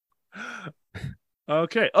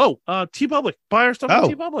 Okay. Oh, TeePublic. Buy our stuff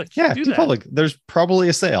on TeePublic. Yeah, TeePublic. There's probably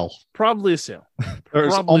a sale.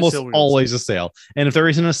 There's almost always a sale. And if there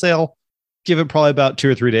isn't a sale, give it probably about 2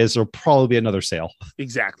 or 3 days. There'll probably be another sale.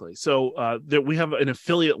 Exactly. So we have an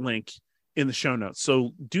affiliate link in the show notes.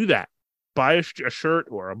 So do that. Buy a shirt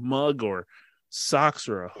or a mug or socks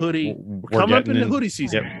or a hoodie. We're coming up into hoodie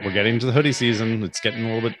season. Yep, we're getting into the hoodie season. It's getting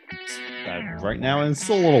a little bit right now, and it's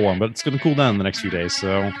still a little warm, but it's going to cool down in the next few days.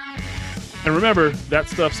 So, and remember, that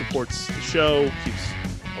stuff supports the show, keeps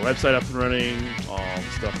our website up and running, all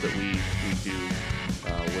the stuff that we do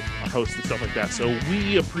with our hosts and stuff like that. So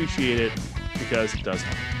we appreciate it because it does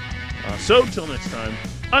help. So till next time,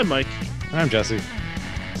 I'm Mike. And I'm Jesse.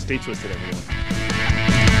 Stay twisted, everyone.